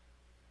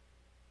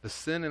the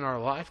sin in our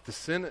life, the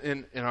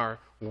sin in our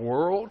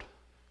world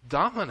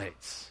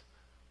dominates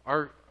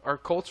our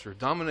culture,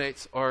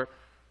 dominates our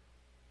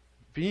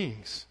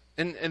beings.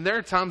 And there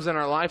are times in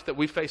our life that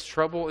we face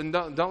trouble, and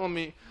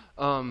don't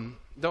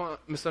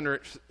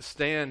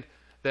misunderstand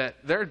that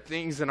there are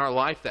things in our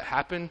life that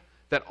happen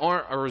that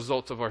aren't a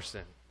result of our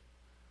sin.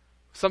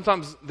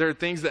 Sometimes there are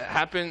things that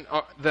happen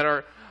that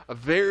are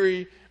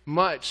very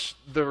much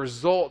the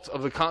result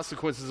of the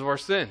consequences of our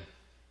sin.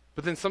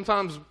 But then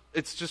sometimes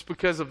it's just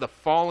because of the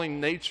falling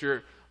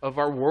nature of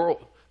our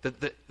world,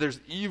 that there's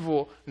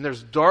evil and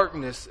there's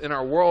darkness in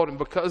our world, and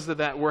because of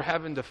that, we're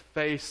having to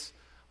face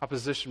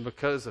opposition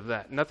because of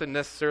that. Nothing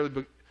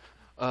necessarily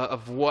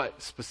of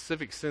what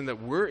specific sin that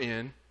we're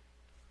in,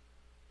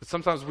 but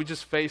sometimes we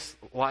just face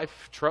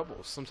life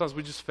troubles. Sometimes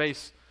we just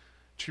face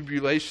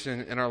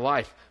tribulation in our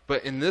life.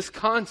 But in this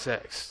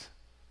context,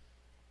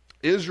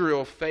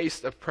 Israel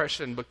faced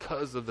oppression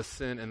because of the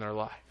sin in their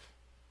life.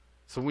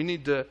 So we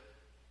need to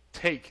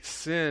take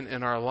sin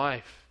in our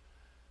life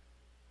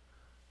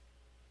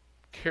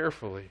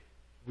carefully.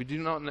 We do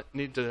not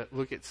need to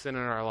look at sin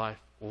in our life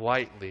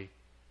lightly.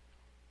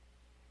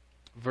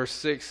 Verse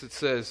 6, it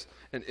says,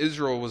 and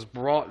Israel was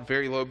brought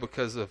very low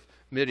because of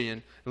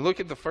Midian. And look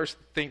at the first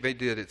thing they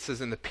did. It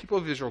says, and the people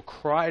of Israel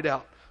cried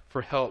out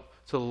for help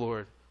to the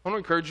Lord. I want to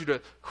encourage you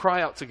to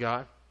cry out to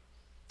God.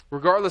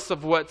 Regardless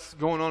of what's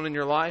going on in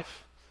your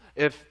life,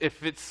 if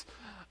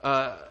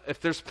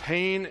there's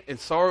pain and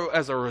sorrow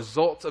as a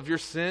result of your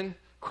sin,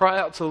 cry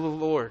out to the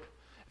Lord.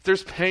 If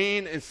there's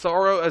pain and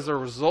sorrow as a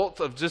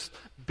result of just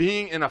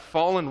being in a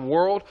fallen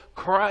world,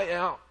 cry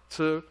out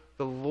to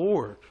the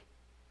Lord.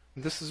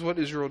 And this is what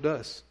Israel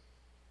does.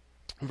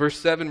 In verse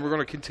 7, we're going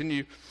to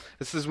continue.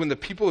 It says, when the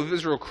people of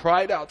Israel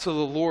cried out to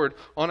the Lord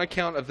on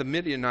account of the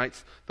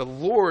Midianites, the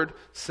Lord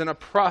sent a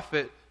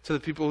prophet to the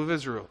people of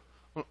Israel.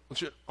 I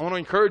want to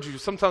encourage you.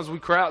 Sometimes we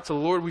cry out to the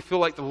Lord. We feel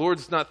like the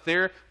Lord's not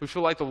there. We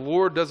feel like the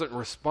Lord doesn't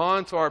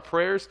respond to our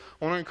prayers.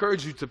 I want to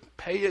encourage you to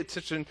pay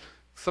attention.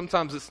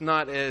 Sometimes it's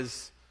not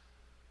as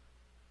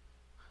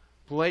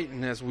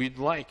blatant as we'd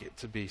like it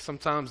to be.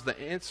 Sometimes the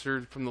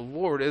answer from the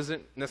Lord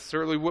isn't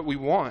necessarily what we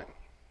want.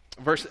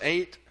 Verse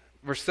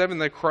 7,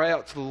 they cry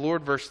out to the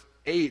Lord. Verse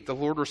 8, the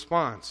Lord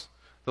responds.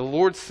 The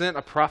Lord sent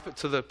a prophet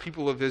to the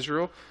people of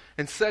Israel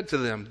and said to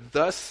them,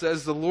 thus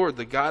says the Lord,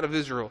 the God of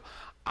Israel,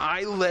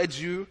 I led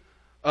you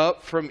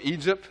up from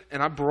Egypt,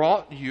 and I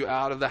brought you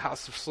out of the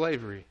house of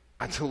slavery.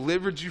 I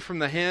delivered you from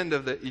the hand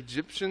of the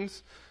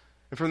Egyptians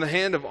and from the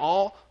hand of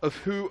all of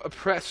who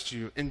oppressed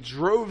you, and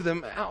drove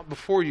them out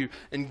before you,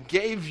 and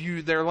gave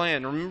you their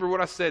land. Remember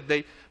what I said,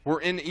 they were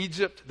in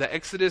Egypt, the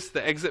Exodus,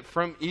 the exit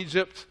from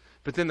Egypt,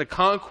 but then the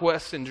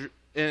conquest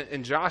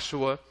in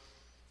Joshua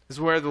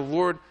is where the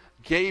Lord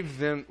gave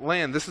them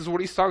land. This is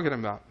what he's talking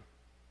about.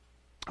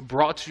 I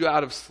brought you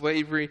out of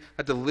slavery.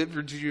 I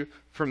delivered you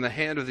from the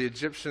hand of the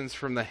Egyptians,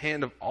 from the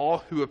hand of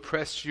all who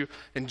oppressed you,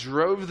 and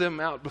drove them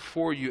out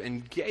before you,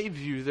 and gave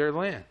you their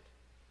land.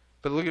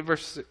 But look at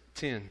verse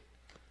 10. It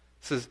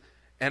says,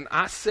 and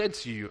I said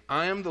to you,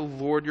 I am the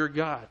Lord your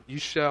God. You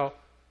shall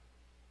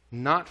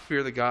not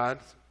fear the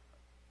gods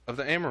of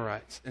the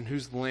Amorites, in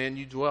whose land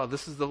you dwell.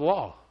 This is the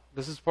law.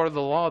 This is part of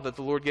the law that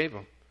the Lord gave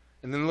them.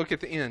 And then look at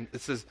the end.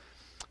 It says,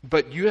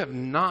 but you have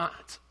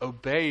not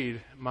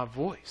obeyed my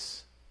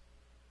voice.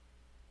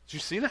 Did you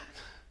see that?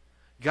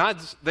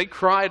 They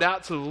cried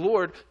out to the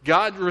Lord.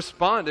 God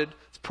responded.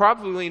 It's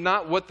probably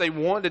not what they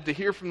wanted to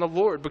hear from the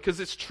Lord, because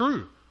it's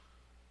true.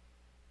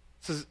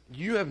 It says,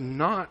 you have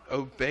not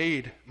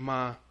obeyed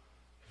my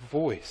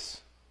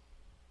voice.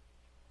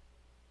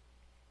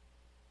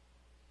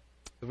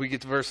 If we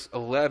get to verse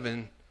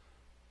 11,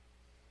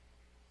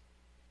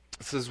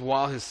 it says,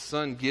 while his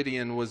son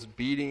Gideon was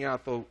beating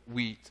out the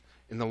wheat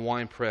in the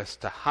winepress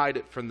to hide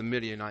it from the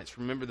Midianites.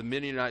 Remember, the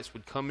Midianites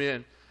would come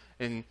in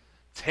and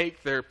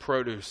take their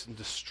produce and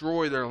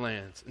destroy their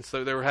lands. And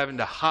so they were having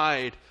to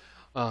hide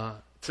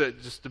to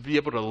be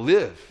able to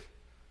live.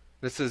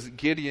 And it says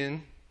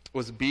Gideon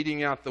was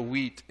beating out the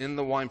wheat in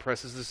the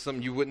winepress. This is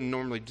something you wouldn't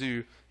normally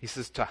do. He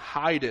says to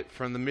hide it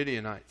from the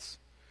Midianites.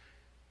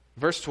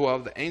 Verse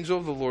 12, the angel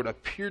of the Lord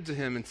appeared to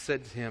him and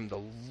said to him,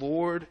 the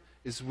Lord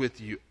is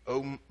with you,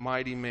 O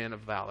mighty man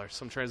of valor.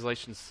 Some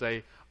translations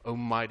say, O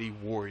mighty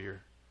warrior.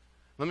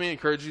 Let me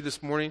encourage you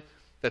this morning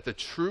that the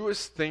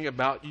truest thing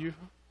about you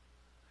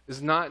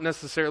is not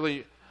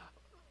necessarily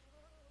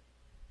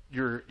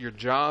your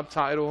job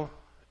title,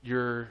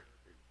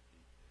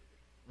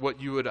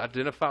 what you would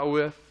identify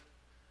with.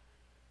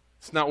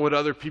 It's not what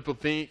other people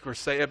think or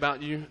say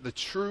about you. The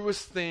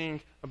truest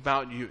thing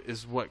about you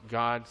is what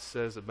God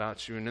says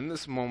about you. And in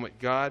this moment,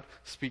 God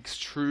speaks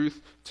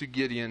truth to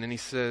Gideon, and he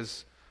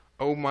says,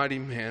 O mighty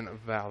man of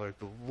valor,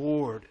 the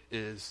Lord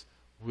is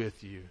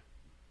with you.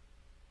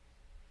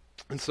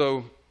 And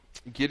so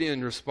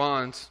Gideon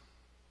responds,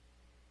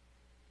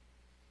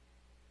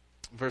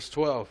 verse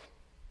 12.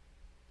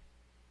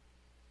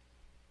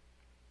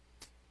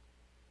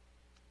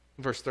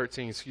 Verse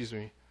 13, excuse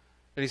me.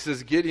 And he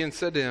says, Gideon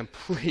said to him,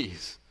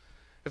 please,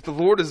 if the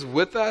Lord is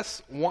with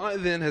us, why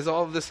then has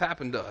all of this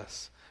happened to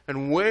us?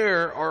 And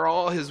where are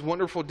all his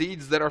wonderful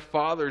deeds that our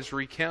fathers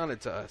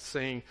recounted to us,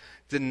 saying,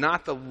 did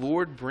not the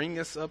Lord bring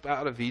us up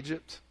out of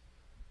Egypt?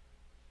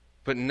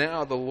 But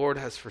now the Lord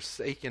has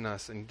forsaken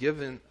us and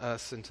given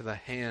us into the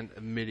hand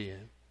of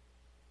Midian.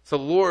 So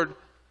the Lord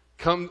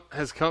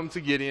has come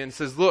to Gideon and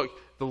says, look,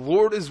 the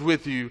Lord is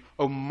with you,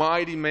 O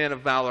mighty man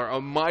of valor,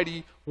 O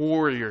mighty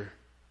warrior.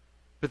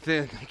 But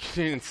then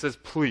Gideon says,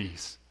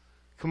 please,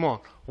 come on,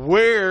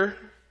 where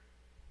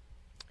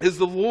is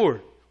the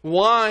Lord?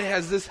 Why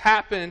has this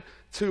happened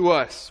to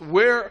us?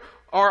 Where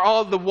are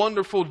all the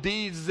wonderful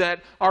deeds that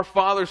our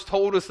fathers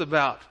told us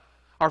about?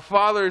 Our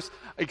fathers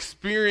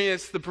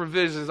experienced the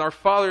provisions. Our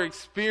father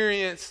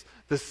experienced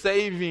the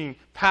saving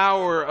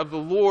power of the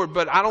Lord,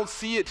 but I don't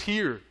see it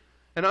here.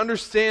 And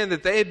understand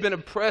that they had been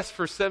oppressed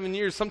for 7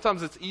 years.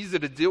 Sometimes it's easy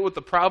to deal with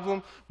the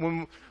problem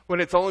when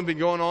it's only been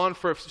going on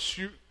for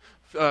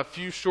a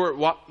few short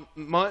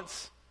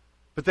months.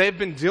 But they've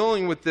been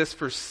dealing with this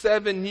for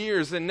 7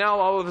 years, and now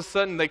all of a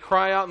sudden they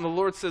cry out, and the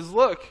Lord says,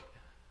 look,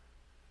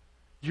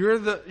 you're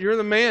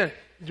the man.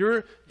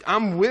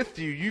 I'm with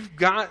you. You've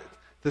got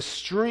the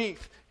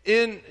strength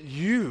in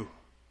you.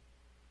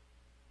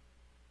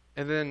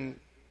 And then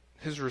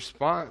his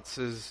response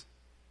is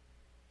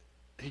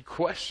he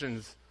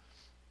questions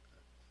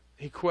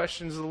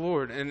the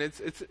Lord, and it's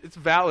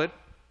valid.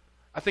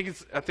 I think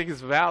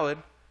it's valid.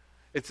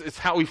 It's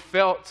how he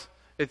felt.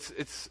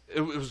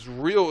 it was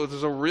real. It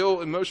was a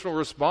real emotional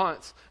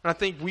response. And I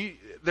think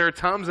there are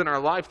times in our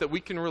life that we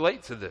can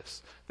relate to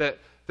this, that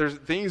there's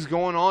things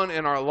going on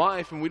in our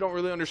life and we don't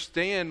really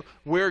understand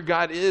where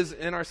God is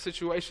in our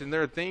situation.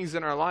 There are things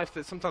in our life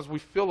that sometimes we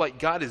feel like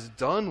God is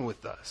done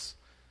with us.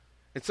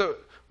 And so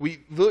we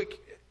look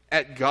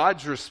at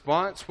God's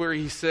response where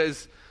he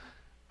says,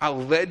 I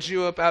led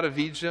you up out of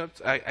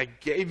Egypt. I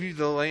gave you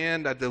the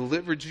land. I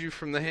delivered you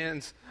from the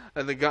hands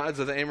of the gods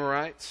of the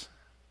Amorites.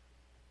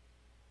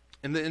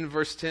 And then in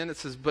verse 10 it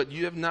says, but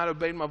you have not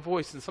obeyed my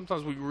voice. And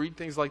sometimes we read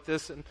things like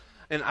this and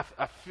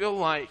I feel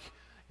like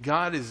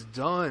God is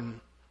done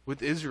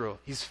with Israel.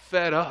 He's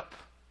fed up.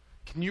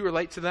 Can you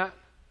relate to that?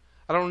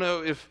 I don't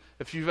know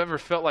if you've ever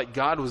felt like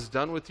God was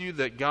done with you,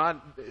 that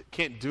God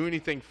can't do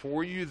anything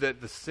for you,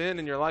 that the sin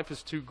in your life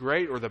is too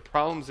great or the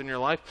problems in your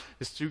life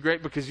is too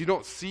great because you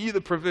don't see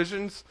the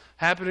provisions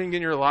happening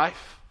in your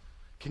life.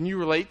 Can you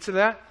relate to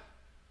that?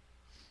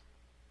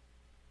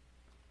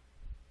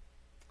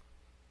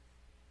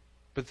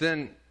 But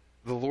then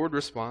the Lord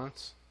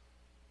responds.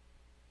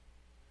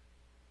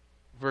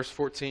 Verse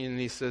 14, and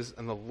he says,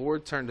 and the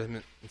Lord turned to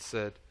him and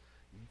said,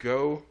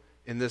 go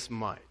in this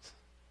might.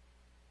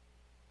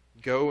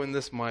 Go in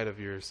this might of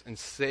yours and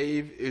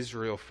save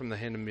Israel from the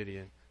hand of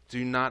Midian.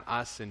 Do not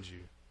I send you?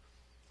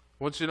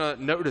 I want you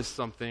to notice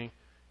something,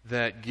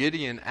 that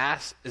Gideon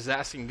is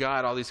asking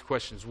God all these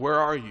questions. Where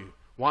are you?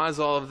 Why is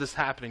all of this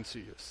happening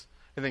to us?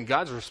 And then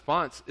God's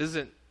response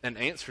isn't an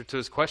answer to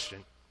his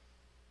question.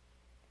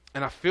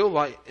 And I feel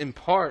like, in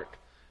part,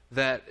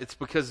 that it's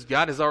because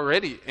God has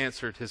already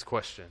answered his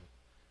question.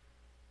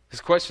 His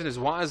question is,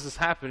 why is this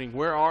happening?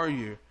 Where are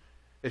you?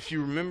 If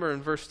you remember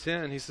in verse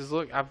 10, he says,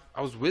 look,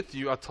 I was with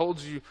you. I told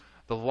you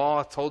the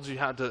law. I told you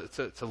how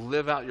to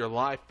live out your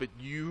life, but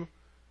you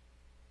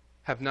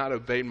have not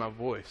obeyed my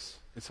voice.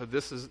 And so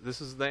this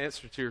is the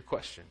answer to your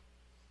question.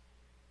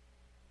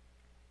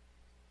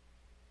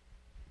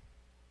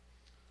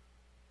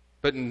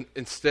 But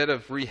instead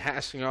of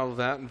rehashing all of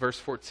that in verse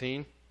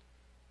 14,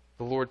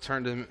 the Lord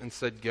turned to him and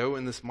said, go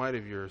in this might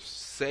of yours.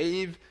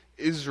 Save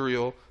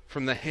Israel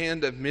from the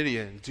hand of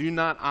Midian. Do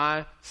not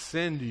I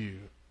send you?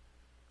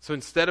 So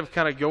instead of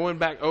kind of going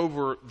back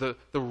over the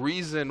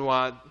reason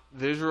why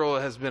Israel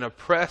has been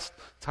oppressed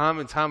time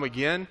and time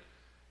again,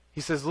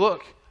 he says,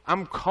 look,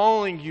 I'm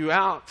calling you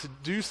out to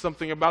do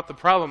something about the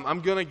problem.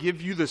 I'm going to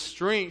give you the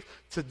strength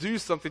to do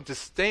something, to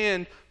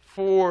stand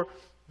for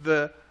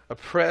the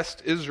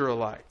oppressed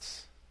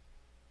Israelites.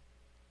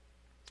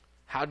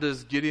 How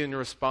does Gideon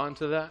respond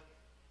to that?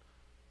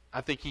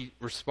 I think he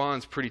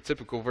responds pretty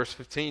typical. Verse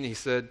 15, he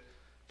said,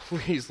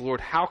 please,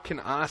 Lord, how can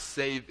I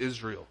save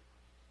Israel?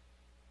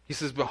 He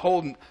says,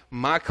 behold,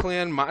 my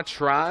clan, my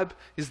tribe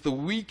is the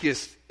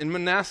weakest in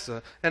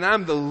Manasseh, and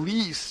I'm the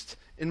least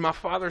in my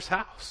father's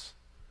house.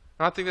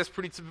 And I think that's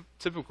pretty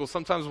typical.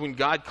 Sometimes when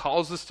God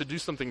calls us to do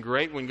something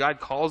great, when God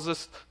calls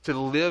us to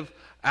live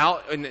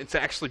out and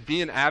to actually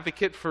be an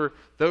advocate for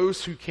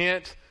those who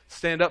can't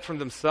stand up for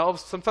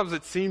themselves, sometimes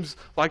it seems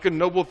like a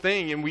noble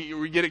thing and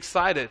we get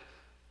excited.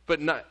 But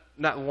not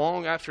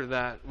long after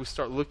that, we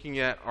start looking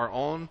at our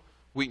own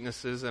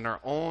weaknesses and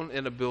our own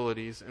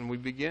inabilities, and we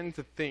begin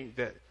to think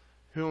that,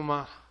 who am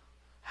I?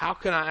 How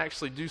can I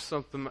actually do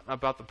something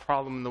about the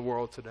problem in the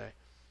world today?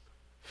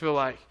 I feel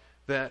like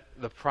that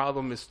the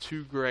problem is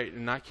too great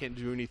and I can't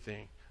do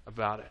anything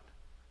about it.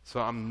 So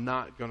I'm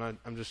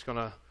just going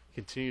to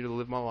continue to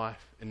live my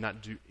life and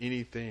not do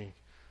anything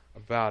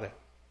about it.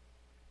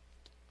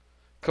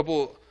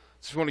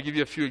 Just want to give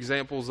you a few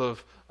examples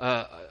of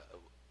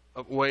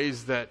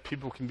ways that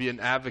people can be an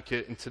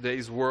advocate in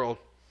today's world.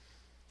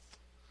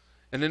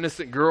 An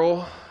innocent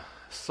girl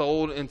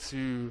sold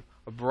into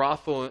a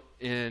brothel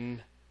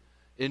in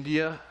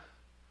India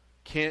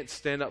can't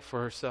stand up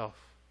for herself.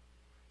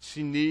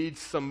 She needs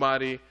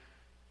somebody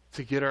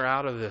to get her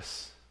out of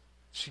this.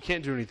 She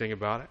can't do anything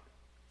about it.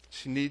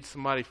 She needs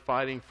somebody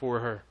fighting for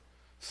her.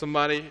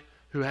 Somebody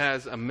who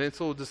has a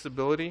mental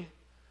disability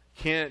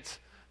can't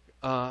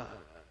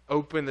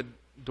open the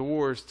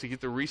doors to get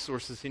the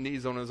resources he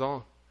needs on his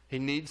own. He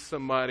needs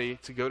somebody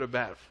to go to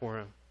bat for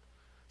him.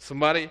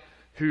 Somebody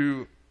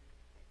who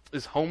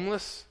is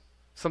homeless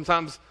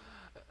sometimes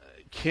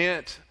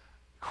can't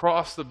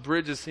cross the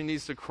bridges he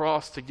needs to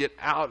cross to get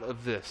out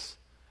of this.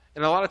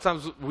 And a lot of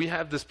times we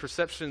have this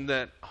perception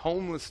that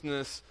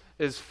homelessness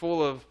is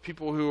full of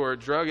people who are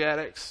drug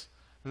addicts,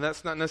 and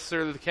that's not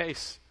necessarily the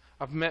case.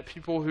 I've met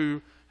people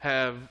who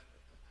have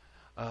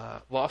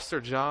lost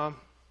their job.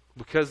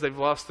 Because they've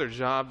lost their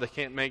job, they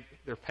can't make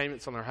their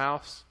payments on their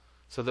house,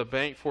 so the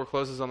bank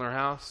forecloses on their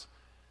house.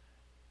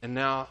 And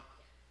now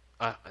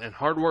a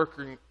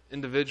hardworking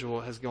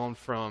individual has gone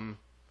from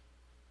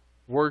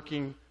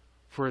working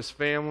for his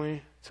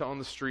family to on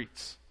the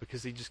streets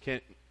because he just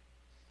can't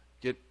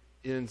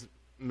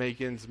make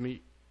ends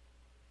meet.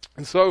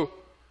 And so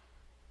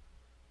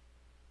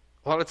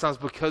a lot of times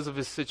because of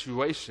his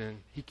situation,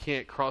 he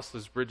can't cross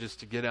those bridges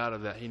to get out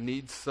of that. He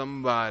needs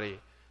somebody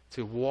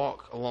to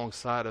walk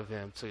alongside of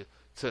him,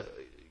 to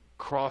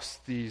cross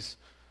these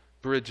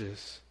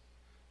bridges.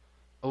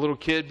 a little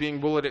kid being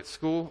bullied at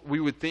school, we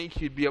would think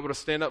he'd be able to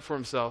stand up for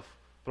himself.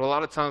 But a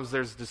lot of times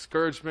there's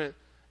discouragement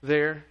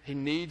there. He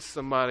needs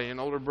somebody, an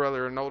older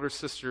brother, an older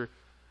sister,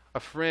 a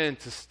friend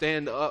to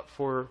stand up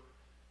for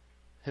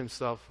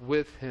himself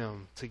with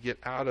him to get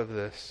out of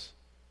this.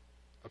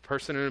 A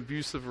person in an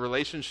abusive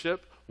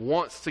relationship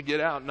wants to get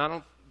out, and I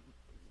don't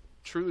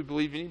truly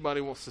believe anybody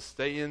wants to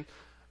stay in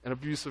an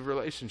abusive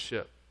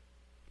relationship.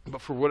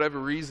 But for whatever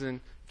reason,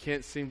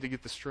 can't seem to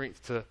get the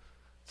strength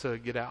to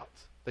get out.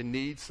 They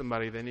need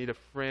somebody. They need a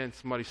friend,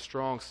 somebody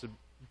strong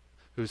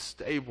who's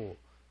stable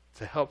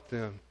to help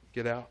them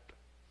get out.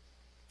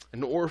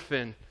 An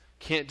orphan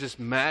can't just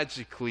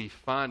magically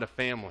find a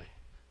family.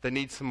 They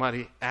need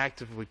somebody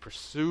actively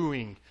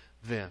pursuing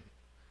them.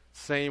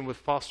 Same with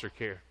foster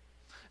care.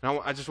 And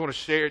I just want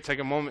to take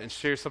a moment and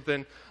share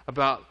something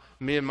about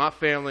me and my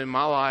family and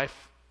my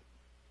life,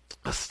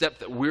 a step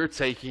that we're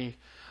taking.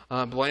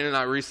 Blaine and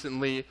I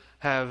recently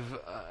have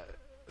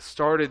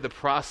started the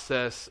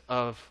process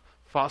of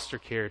foster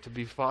care, to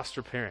be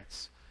foster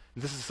parents.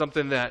 And this is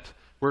something that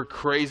we're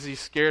crazy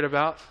scared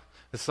about.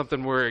 It's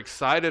something we're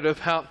excited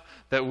about.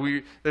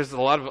 There's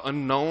a lot of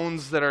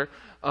unknowns that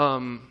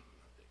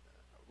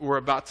we're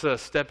about to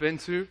step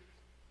into.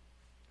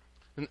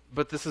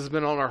 But this has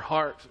been on our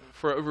heart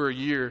for over a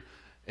year,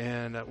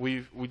 and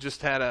we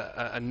just had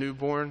a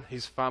newborn.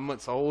 He's 5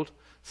 months old,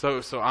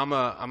 so I'm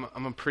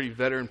a pretty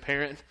veteran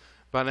parent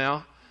by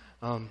now.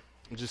 I'm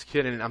just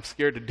kidding. I'm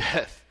scared to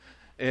death,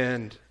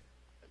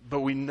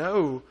 but we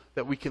know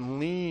that we can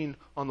lean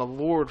on the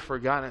Lord for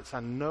guidance. I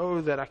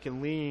know that I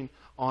can lean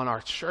on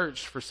our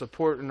church for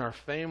support and our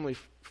family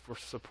for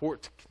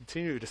support to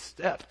continue to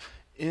step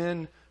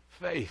in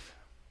faith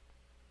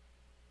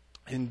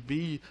and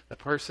be the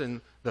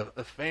person, the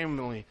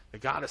family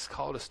that God has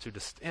called us to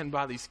stand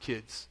by these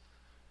kids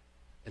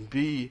and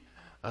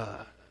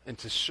and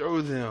to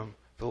show them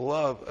the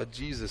love of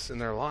Jesus in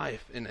their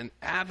life. And an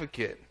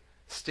advocate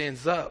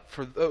stands up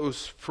for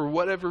those, for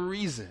whatever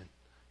reason,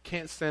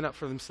 can't stand up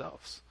for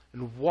themselves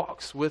and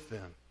walks with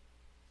them.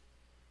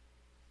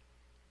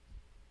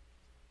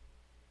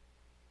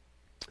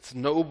 It's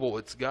noble,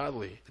 it's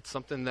godly. It's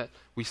something that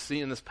we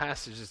see in this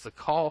passage. It's a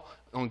call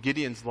on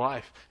Gideon's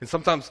life. And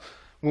sometimes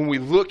when we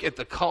look at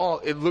the call,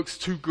 it looks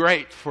too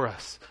great for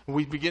us.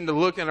 We begin to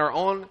look at our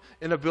own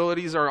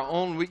inabilities, our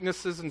own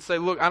weaknesses, and say,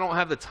 look, I don't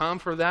have the time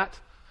for that.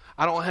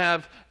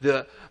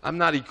 I'm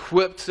not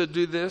equipped to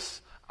do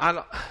this.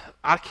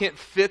 I can't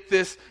fit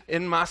this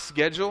in my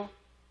schedule.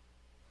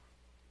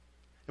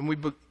 And we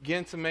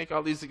begin to make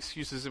all these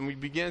excuses, and we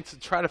begin to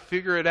try to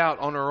figure it out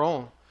on our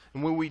own.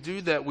 And when we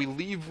do that, we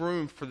leave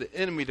room for the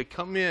enemy to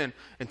come in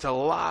and to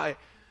lie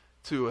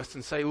to us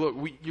and say, look,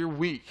 you're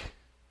weak.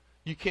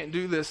 You can't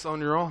do this on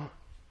your own.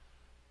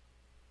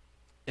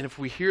 And if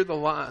we hear the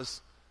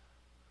lies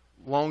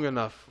long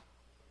enough,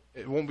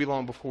 it won't be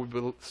long before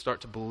we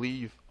start to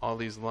believe all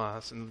these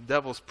lies. And the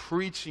devil's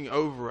preaching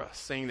over us,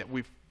 saying that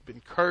we've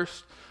been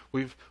cursed,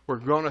 we're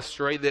gone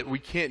astray, that we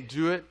can't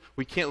do it,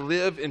 we can't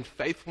live in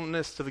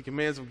faithfulness to the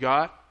commands of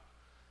God.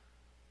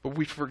 But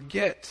we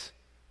forget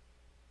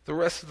the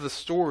rest of the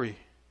story.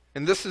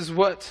 And this is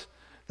what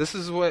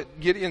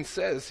Gideon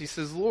says. He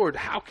says, Lord,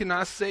 how can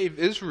I save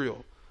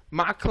Israel?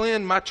 My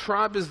clan, my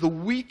tribe is the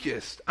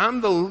weakest.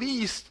 I'm the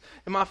least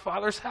in my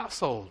father's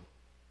household.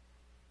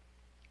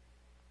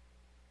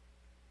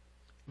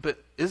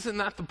 But isn't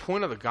that the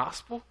point of the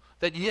gospel?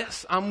 That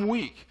yes, I'm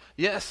weak.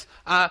 Yes,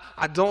 I'm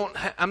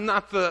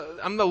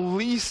the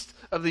least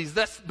of these.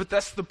 But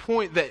that's the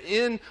point, that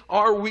in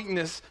our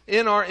weakness,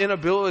 in our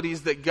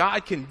inabilities, that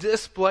God can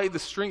display the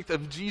strength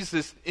of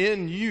Jesus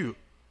in you.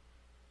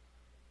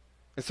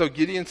 And so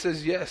Gideon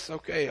says, yes,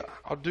 okay,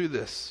 I'll do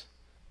this.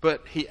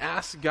 But he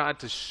asks God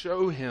to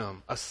show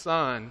him a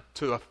sign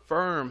to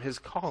affirm his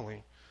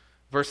calling.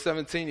 Verse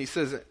 17, he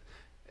says,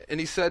 and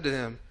he said to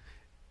him,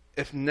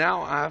 if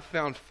now I have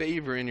found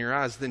favor in your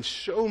eyes, then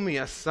show me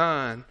a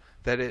sign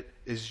that it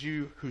is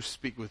you who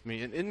speak with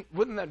me. And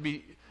wouldn't that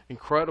be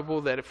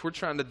incredible, that if we're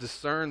trying to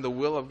discern the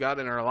will of God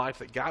in our life,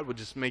 that God would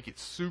just make it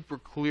super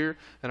clear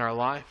in our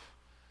life?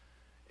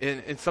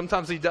 And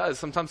sometimes he does.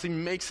 Sometimes he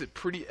makes it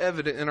pretty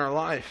evident in our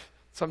life.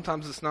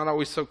 Sometimes it's not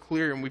always so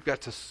clear, and we've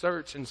got to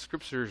search in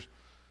scriptures.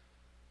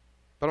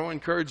 But I want to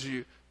encourage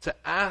you to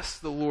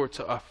ask the Lord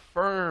to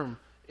affirm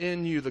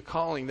in you the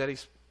calling that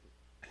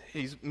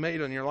He's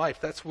made on your life.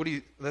 That's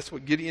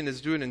what Gideon is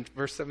doing in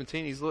verse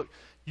 17. He's, look,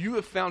 you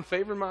have found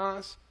favor in my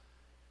eyes.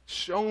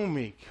 Show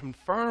me,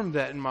 confirm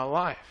that in my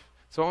life.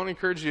 So I want to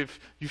encourage you, if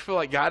you feel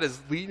like God is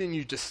leading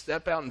you to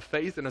step out in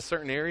faith in a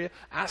certain area,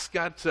 ask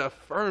God to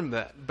affirm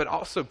that. But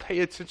also pay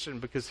attention,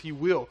 because He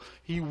will.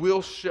 He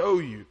will show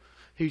you.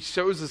 He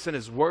shows us in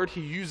His Word.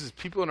 He uses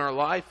people in our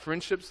life,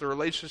 friendships, the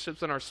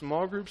relationships in our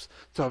small groups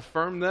to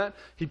affirm that.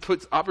 He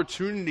puts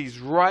opportunities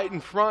right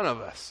in front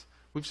of us.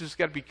 We've just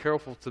got to be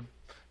careful to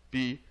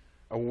be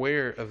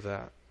aware of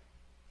that.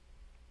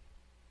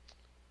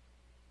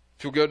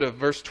 If you'll go to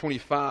verse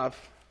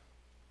 25,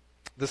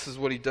 this is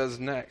what he does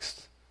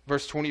next.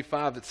 Verse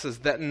 25, it says,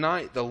 that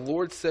night the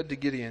Lord said to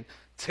Gideon,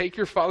 take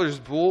your father's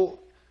bull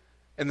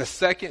and the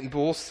second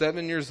bull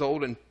 7 years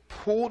old, and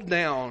pull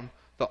down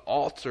the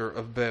altar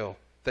of Baal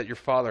that your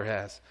father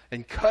has,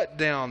 and cut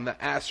down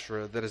the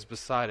Asherah that is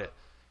beside it.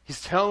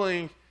 He's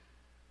telling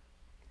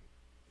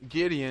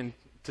Gideon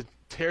to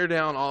tear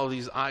down all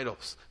these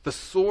idols. The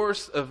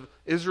source of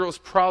Israel's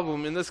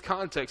problem in this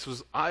context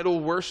was idol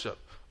worship.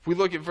 If we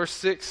look at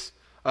verse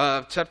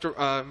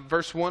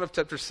 1 of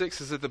chapter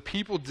 6, is that the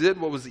people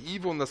did what was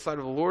evil in the sight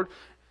of the Lord.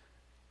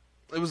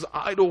 It was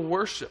idol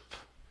worship.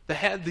 They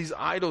had these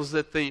idols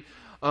that they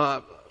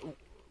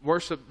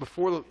worshiped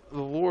before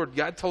the Lord.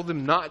 God told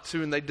them not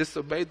to, and they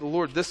disobeyed the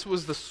Lord. This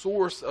was the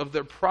source of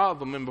their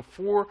problem. And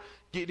before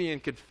Gideon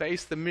could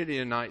face the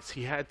Midianites,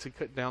 he had to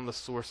cut down the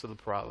source of the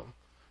problem.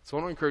 So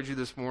I want to encourage you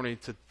this morning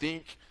to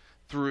think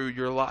through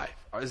your life.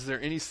 Is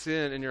there any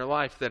sin in your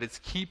life that it's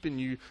keeping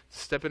you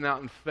stepping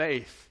out in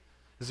faith?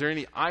 Is there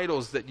any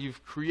idols that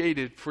you've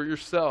created for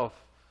yourself?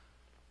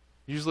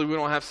 Usually we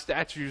don't have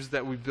statues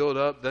that we build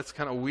up. That's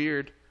kind of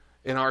weird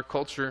in our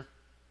culture.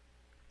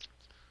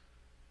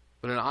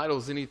 But an idol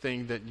is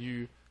anything that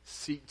you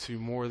seek to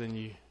more than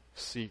you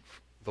seek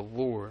the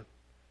Lord.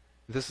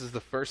 This is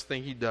the first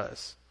thing he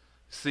does.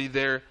 See,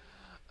 they're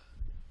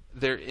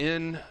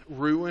in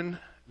ruin.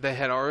 They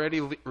had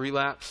already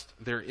relapsed.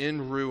 They're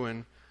in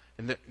ruin.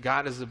 And that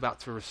God is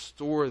about to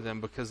restore them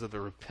because of the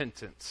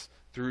repentance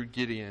through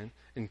Gideon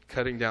and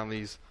cutting down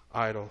these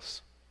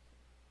idols.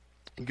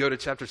 And go to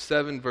chapter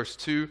 7, verse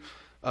 2.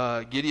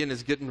 Gideon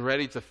is getting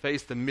ready to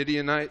face the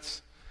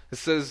Midianites. It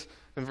says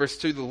in verse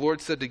 2, the Lord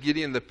said to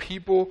Gideon, the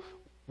people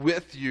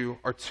with you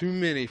are too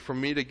many for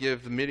me to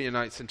give the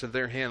Midianites into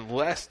their hand,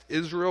 lest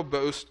Israel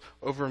boast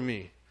over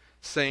me,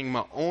 saying,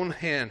 my own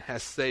hand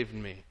has saved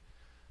me.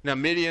 Now,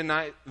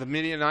 the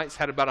Midianites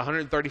had about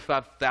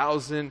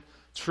 135,000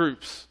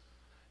 troops.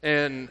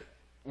 And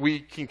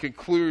we can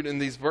conclude in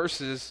these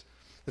verses,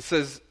 it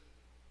says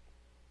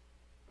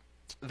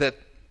that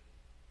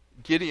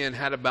Gideon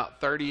had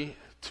about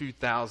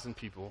 32,000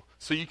 people.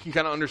 So you can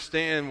kind of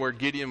understand where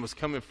Gideon was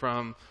coming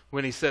from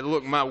when he said,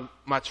 look,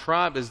 my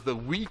tribe is the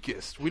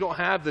weakest. We don't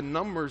have the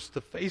numbers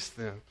to face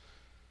them.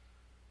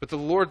 But the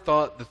Lord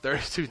thought the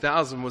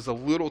 32,000 was a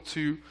little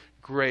too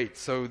great.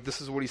 So this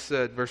is what he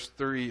said, verse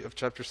 3 of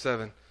chapter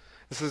 7.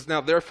 It says,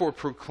 now therefore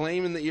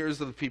proclaim in the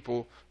ears of the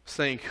people,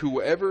 saying,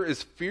 whoever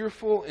is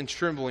fearful and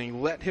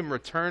trembling, let him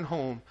return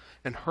home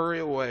and hurry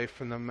away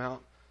from the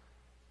Mount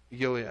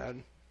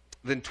Gilead.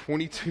 Then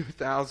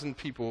 22,000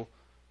 people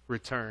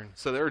returned.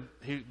 So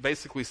he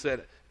basically said,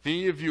 if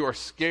any of you are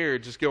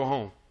scared, just go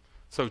home.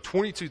 So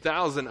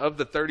 22,000 of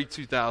the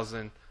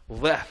 32,000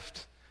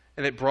 left,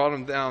 and it brought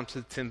them down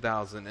to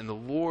 10,000. And the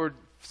Lord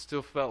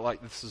still felt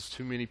like this is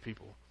too many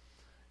people.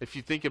 If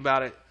you think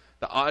about it,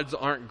 the odds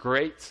aren't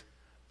great,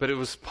 but it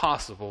was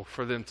possible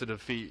for them to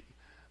defeat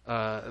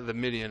the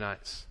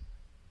Midianites.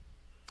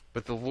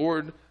 But the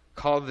Lord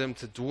called them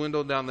to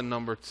dwindle down the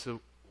number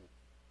to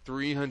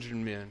 300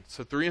 men.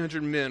 So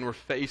 300 men were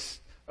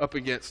faced up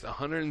against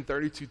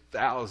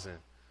 132,000.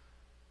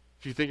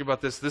 If you think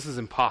about this, this is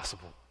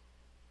impossible.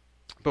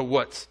 But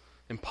what's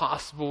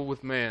impossible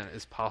with man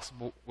is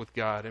possible with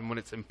God. And when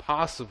it's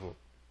impossible,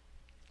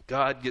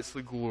 God gets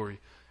the glory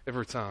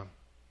every time.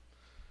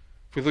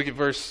 If we look at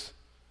verse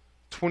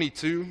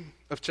 22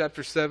 of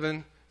chapter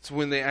 7, it's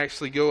when they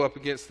actually go up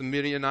against the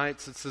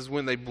Midianites. It says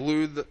when they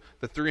blew the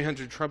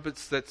 300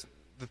 trumpets, that's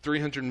the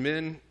 300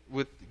 men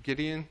with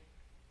Gideon.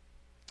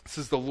 It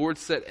says the Lord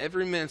set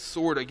every man's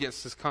sword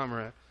against his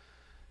comrade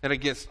and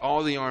against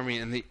all the army,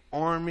 and the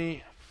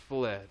army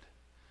fled.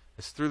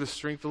 It's through the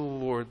strength of the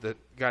Lord that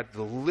God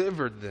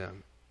delivered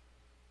them.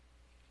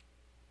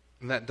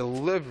 And that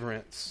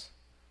deliverance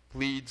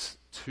leads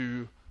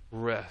to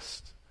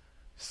rest.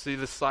 See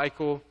the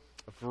cycle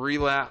of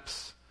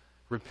relapse,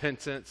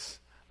 repentance,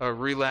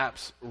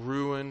 relapse,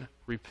 ruin,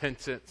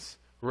 repentance,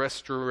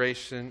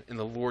 restoration, and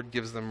the Lord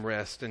gives them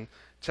rest. And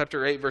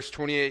chapter 8, verse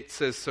 28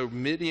 says, so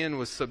Midian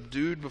was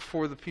subdued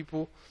before the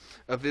people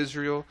of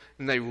Israel,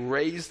 and they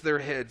raised their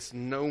heads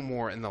no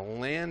more, and the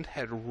land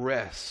had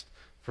rest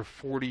for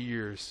 40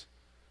 years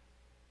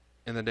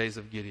in the days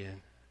of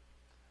Gideon.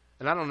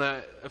 And I don't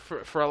know,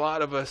 for a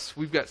lot of us,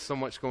 we've got so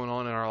much going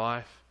on in our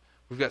life.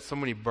 We've got so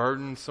many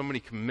burdens, so many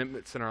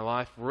commitments in our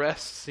life.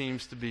 Rest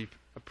seems to be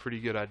a pretty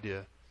good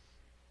idea.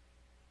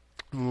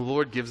 And the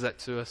Lord gives that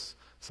to us.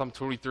 Psalm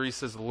 23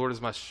 says, the Lord is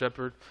my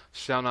shepherd,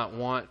 shall not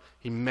want.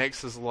 He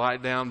makes us lie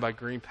down by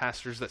green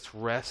pastures. That's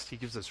rest. He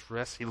gives us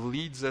rest. He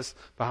leads us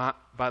by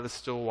the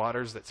still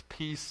waters. That's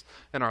peace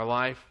in our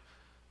life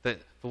that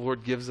the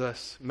Lord gives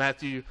us.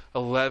 Matthew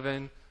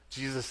 11,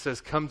 Jesus says,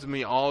 come to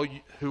me all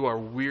who are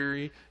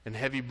weary and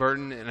heavy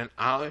burdened, and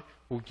I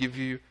will give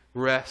you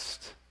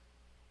rest.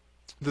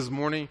 This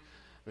morning,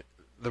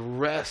 the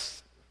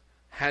rest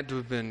had to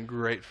have been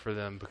great for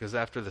them because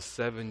after the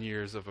 7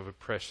 years of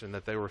oppression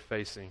that they were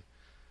facing.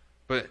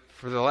 But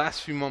for the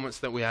last few moments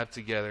that we have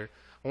together,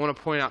 I want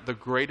to point out the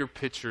greater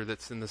picture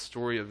that's in the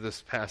story of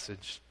this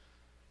passage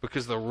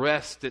because the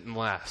rest didn't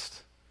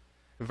last.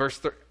 In verse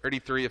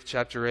 33 of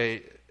chapter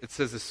 8, it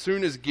says, as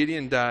soon as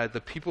Gideon died, the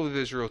people of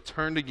Israel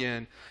turned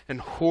again and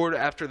whored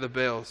after the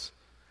Baals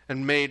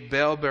and made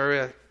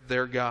Baal-berith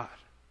their god.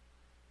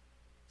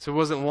 So it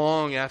wasn't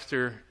long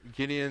after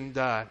Gideon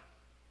died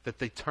that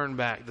they turned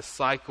back. The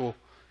cycle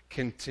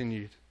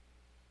continued.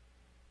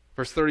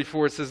 Verse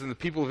 34, it says, "And the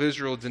people of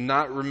Israel did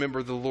not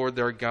remember the Lord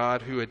their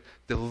God, who had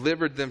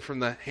delivered them from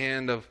the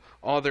hand of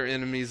all their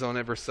enemies on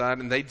every side.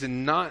 And they did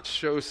not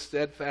show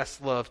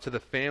steadfast love to the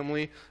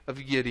family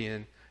of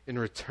Gideon in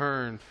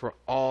return for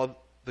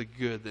all the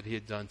good that he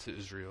had done to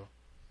Israel."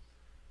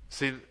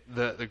 See,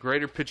 the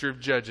greater picture of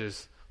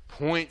Judges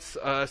points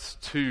us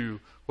to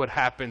what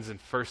happens in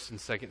 1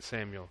 and 2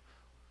 Samuel.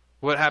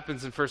 What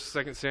happens in 1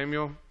 and 2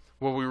 Samuel?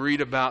 Well, we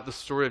read about the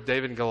story of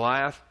David and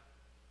Goliath.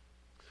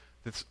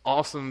 This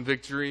awesome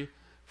victory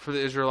for the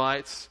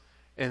Israelites,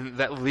 and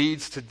that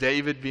leads to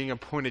David being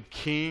appointed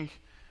king.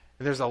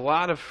 And there's a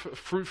lot of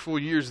fruitful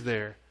years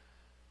there.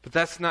 But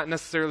that's not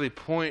necessarily the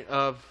point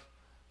of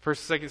 1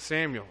 and 2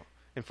 Samuel.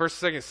 In 1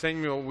 and 2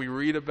 Samuel, we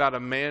read about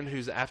a man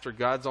who's after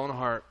God's own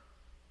heart,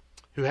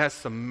 who has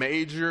some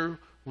major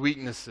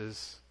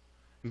weaknesses,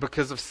 and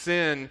because of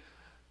sin,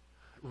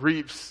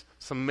 reaps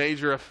some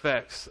major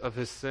effects of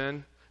his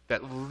sin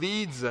that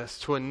leads us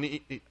to a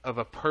need of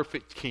a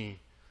perfect king.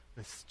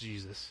 That's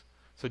Jesus.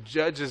 So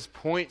Judges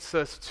points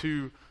us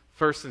to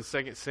 1 and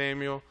 2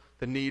 Samuel,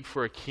 the need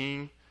for a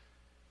king.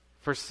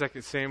 1 and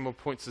 2 Samuel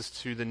points us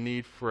to the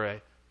need for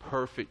a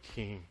perfect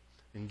king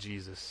in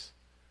Jesus.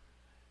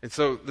 And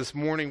so this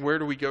morning, where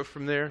do we go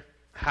from there?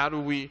 How do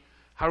we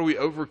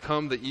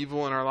overcome the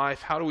evil in our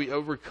life? How do we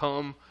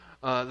overcome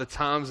the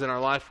times in our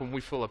life when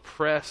we feel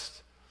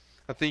oppressed?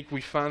 I think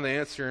we find the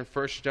answer in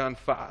 1 John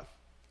 5.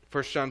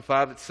 1 John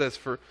 5, it says,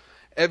 "For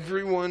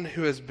everyone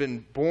who has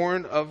been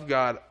born of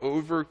God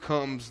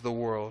overcomes the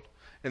world.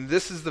 And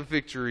this is the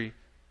victory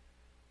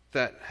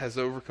that has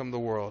overcome the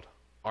world,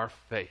 our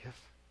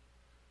faith."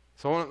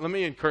 So let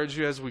me encourage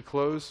you as we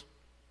close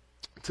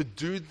to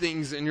do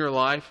things in your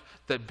life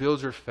that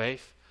build your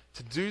faith,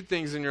 to do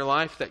things in your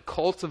life that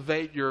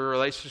cultivate your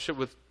relationship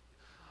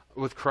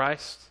with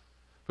Christ.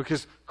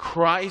 Because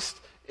Christ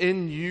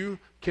in you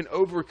can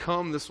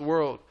overcome this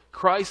world.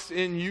 Christ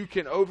in you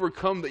can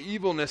overcome the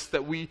evilness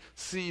that we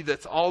see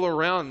that's all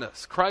around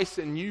us. Christ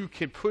in you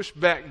can push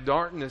back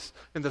darkness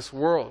in this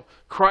world.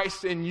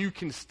 Christ in you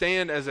can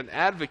stand as an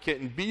advocate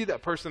and be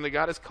that person that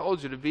God has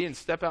called you to be and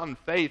step out in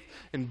faith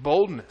and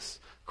boldness.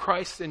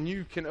 Christ in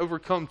you can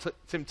overcome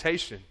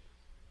temptation.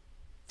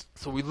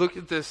 So we look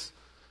at this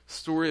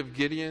story of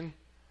Gideon,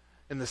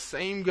 and the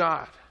same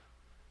God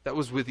that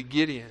was with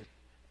Gideon,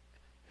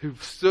 who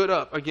stood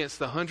up against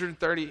the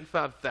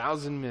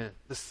 135,000 men,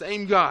 the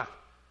same God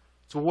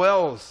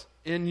dwells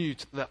in you,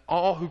 that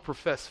all who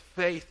profess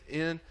faith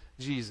in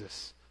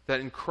Jesus, that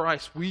in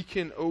Christ we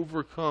can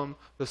overcome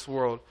this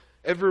world.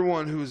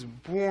 Everyone who is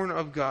born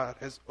of God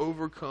has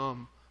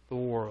overcome the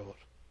world.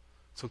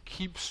 So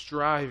keep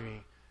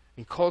striving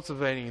and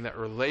cultivating that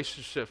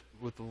relationship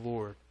with the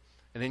Lord.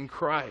 And in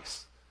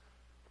Christ,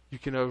 you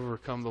can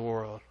overcome the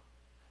world.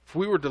 If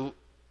we were to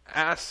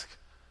ask,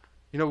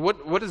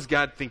 what does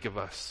God think of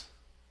us?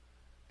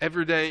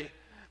 Every day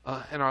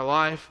in our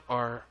life,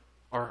 our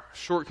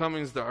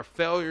shortcomings, our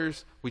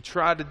failures, we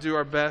try to do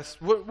our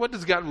best. What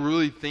does God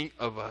really think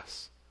of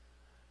us?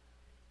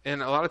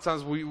 And a lot of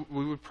times we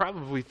would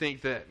probably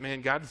think that,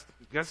 man, God's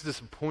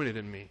disappointed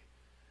in me.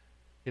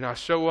 I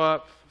show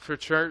up for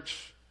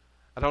church.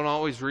 I don't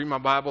always read my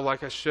Bible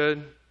like I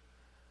should.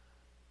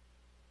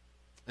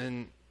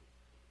 And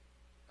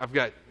I've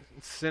got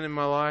sin in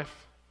my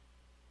life.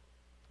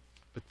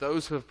 But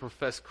those who have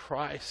professed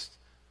Christ,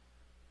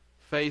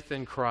 faith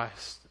in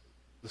Christ,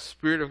 the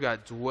Spirit of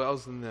God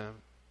dwells in them.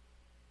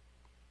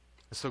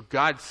 And so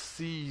God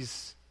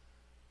sees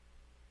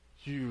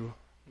you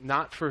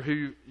not for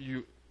who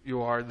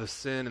you are, the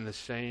sin and the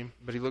shame,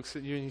 but He looks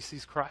at you and He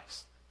sees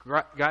Christ.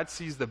 God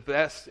sees the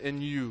best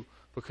in you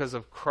because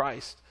of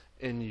Christ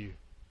in you.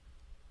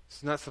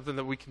 It's not something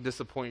that we can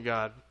disappoint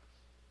God.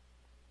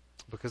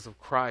 Because of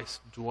Christ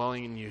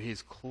dwelling in you,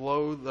 He's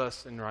clothed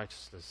us in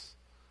righteousness.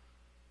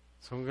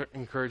 So I'm going to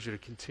encourage you to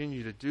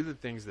continue to do the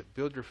things that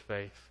build your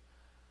faith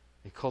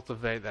and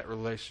cultivate that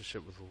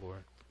relationship with the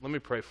Lord. Let me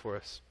pray for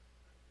us.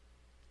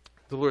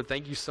 The Lord,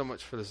 thank you so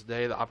much for this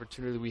day, the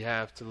opportunity we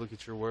have to look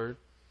at your word.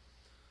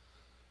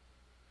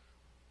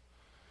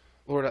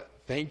 Lord, I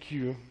thank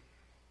you,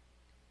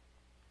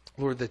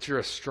 Lord, that you're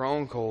a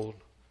stronghold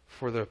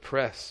for the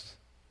oppressed.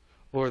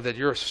 Lord, that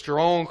you're a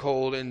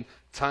stronghold in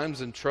times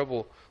of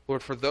trouble.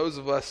 Lord, for those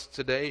of us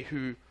today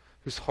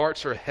whose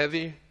hearts are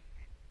heavy,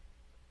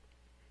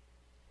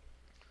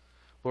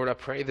 Lord, I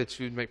pray that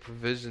you would make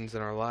provisions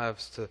in our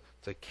lives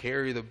to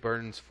carry the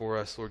burdens for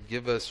us. Lord,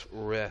 give us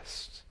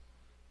rest.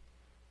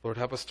 Lord,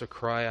 help us to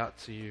cry out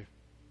to you.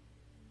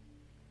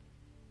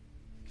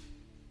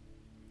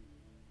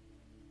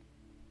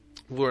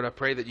 Lord, I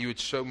pray that you would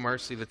show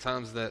mercy the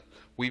times that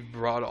we've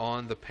brought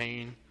on the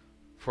pain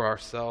for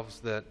ourselves,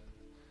 that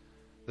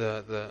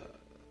the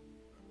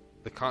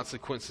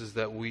consequences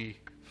that we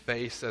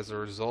face as a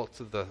result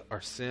of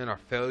our sin, our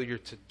failure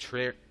to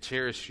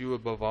cherish you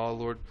above all.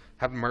 Lord,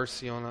 have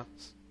mercy on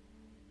us.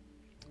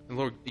 And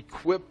Lord,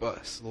 equip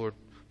us, Lord,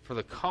 for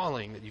the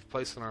calling that you've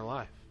placed in our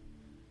life.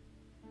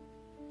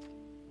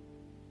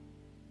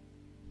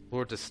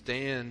 Lord, to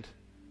stand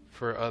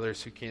for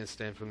others who can't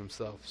stand for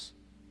themselves.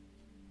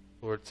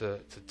 Lord, to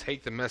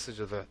take the message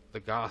of the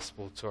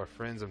gospel to our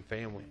friends and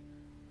family.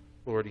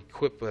 Lord,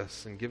 equip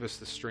us and give us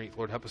the strength.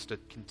 Lord, help us to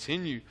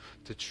continue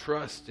to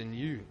trust in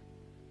you.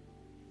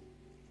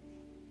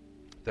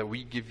 That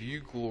we give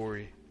you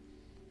glory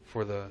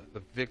for the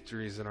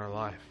victories in our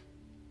life.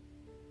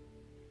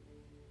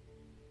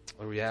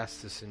 Lord, we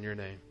ask this in your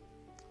name.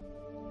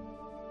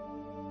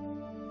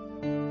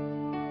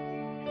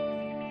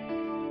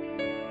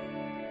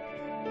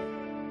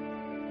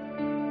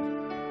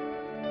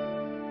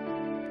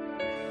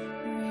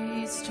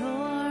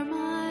 Restore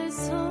my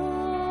soul.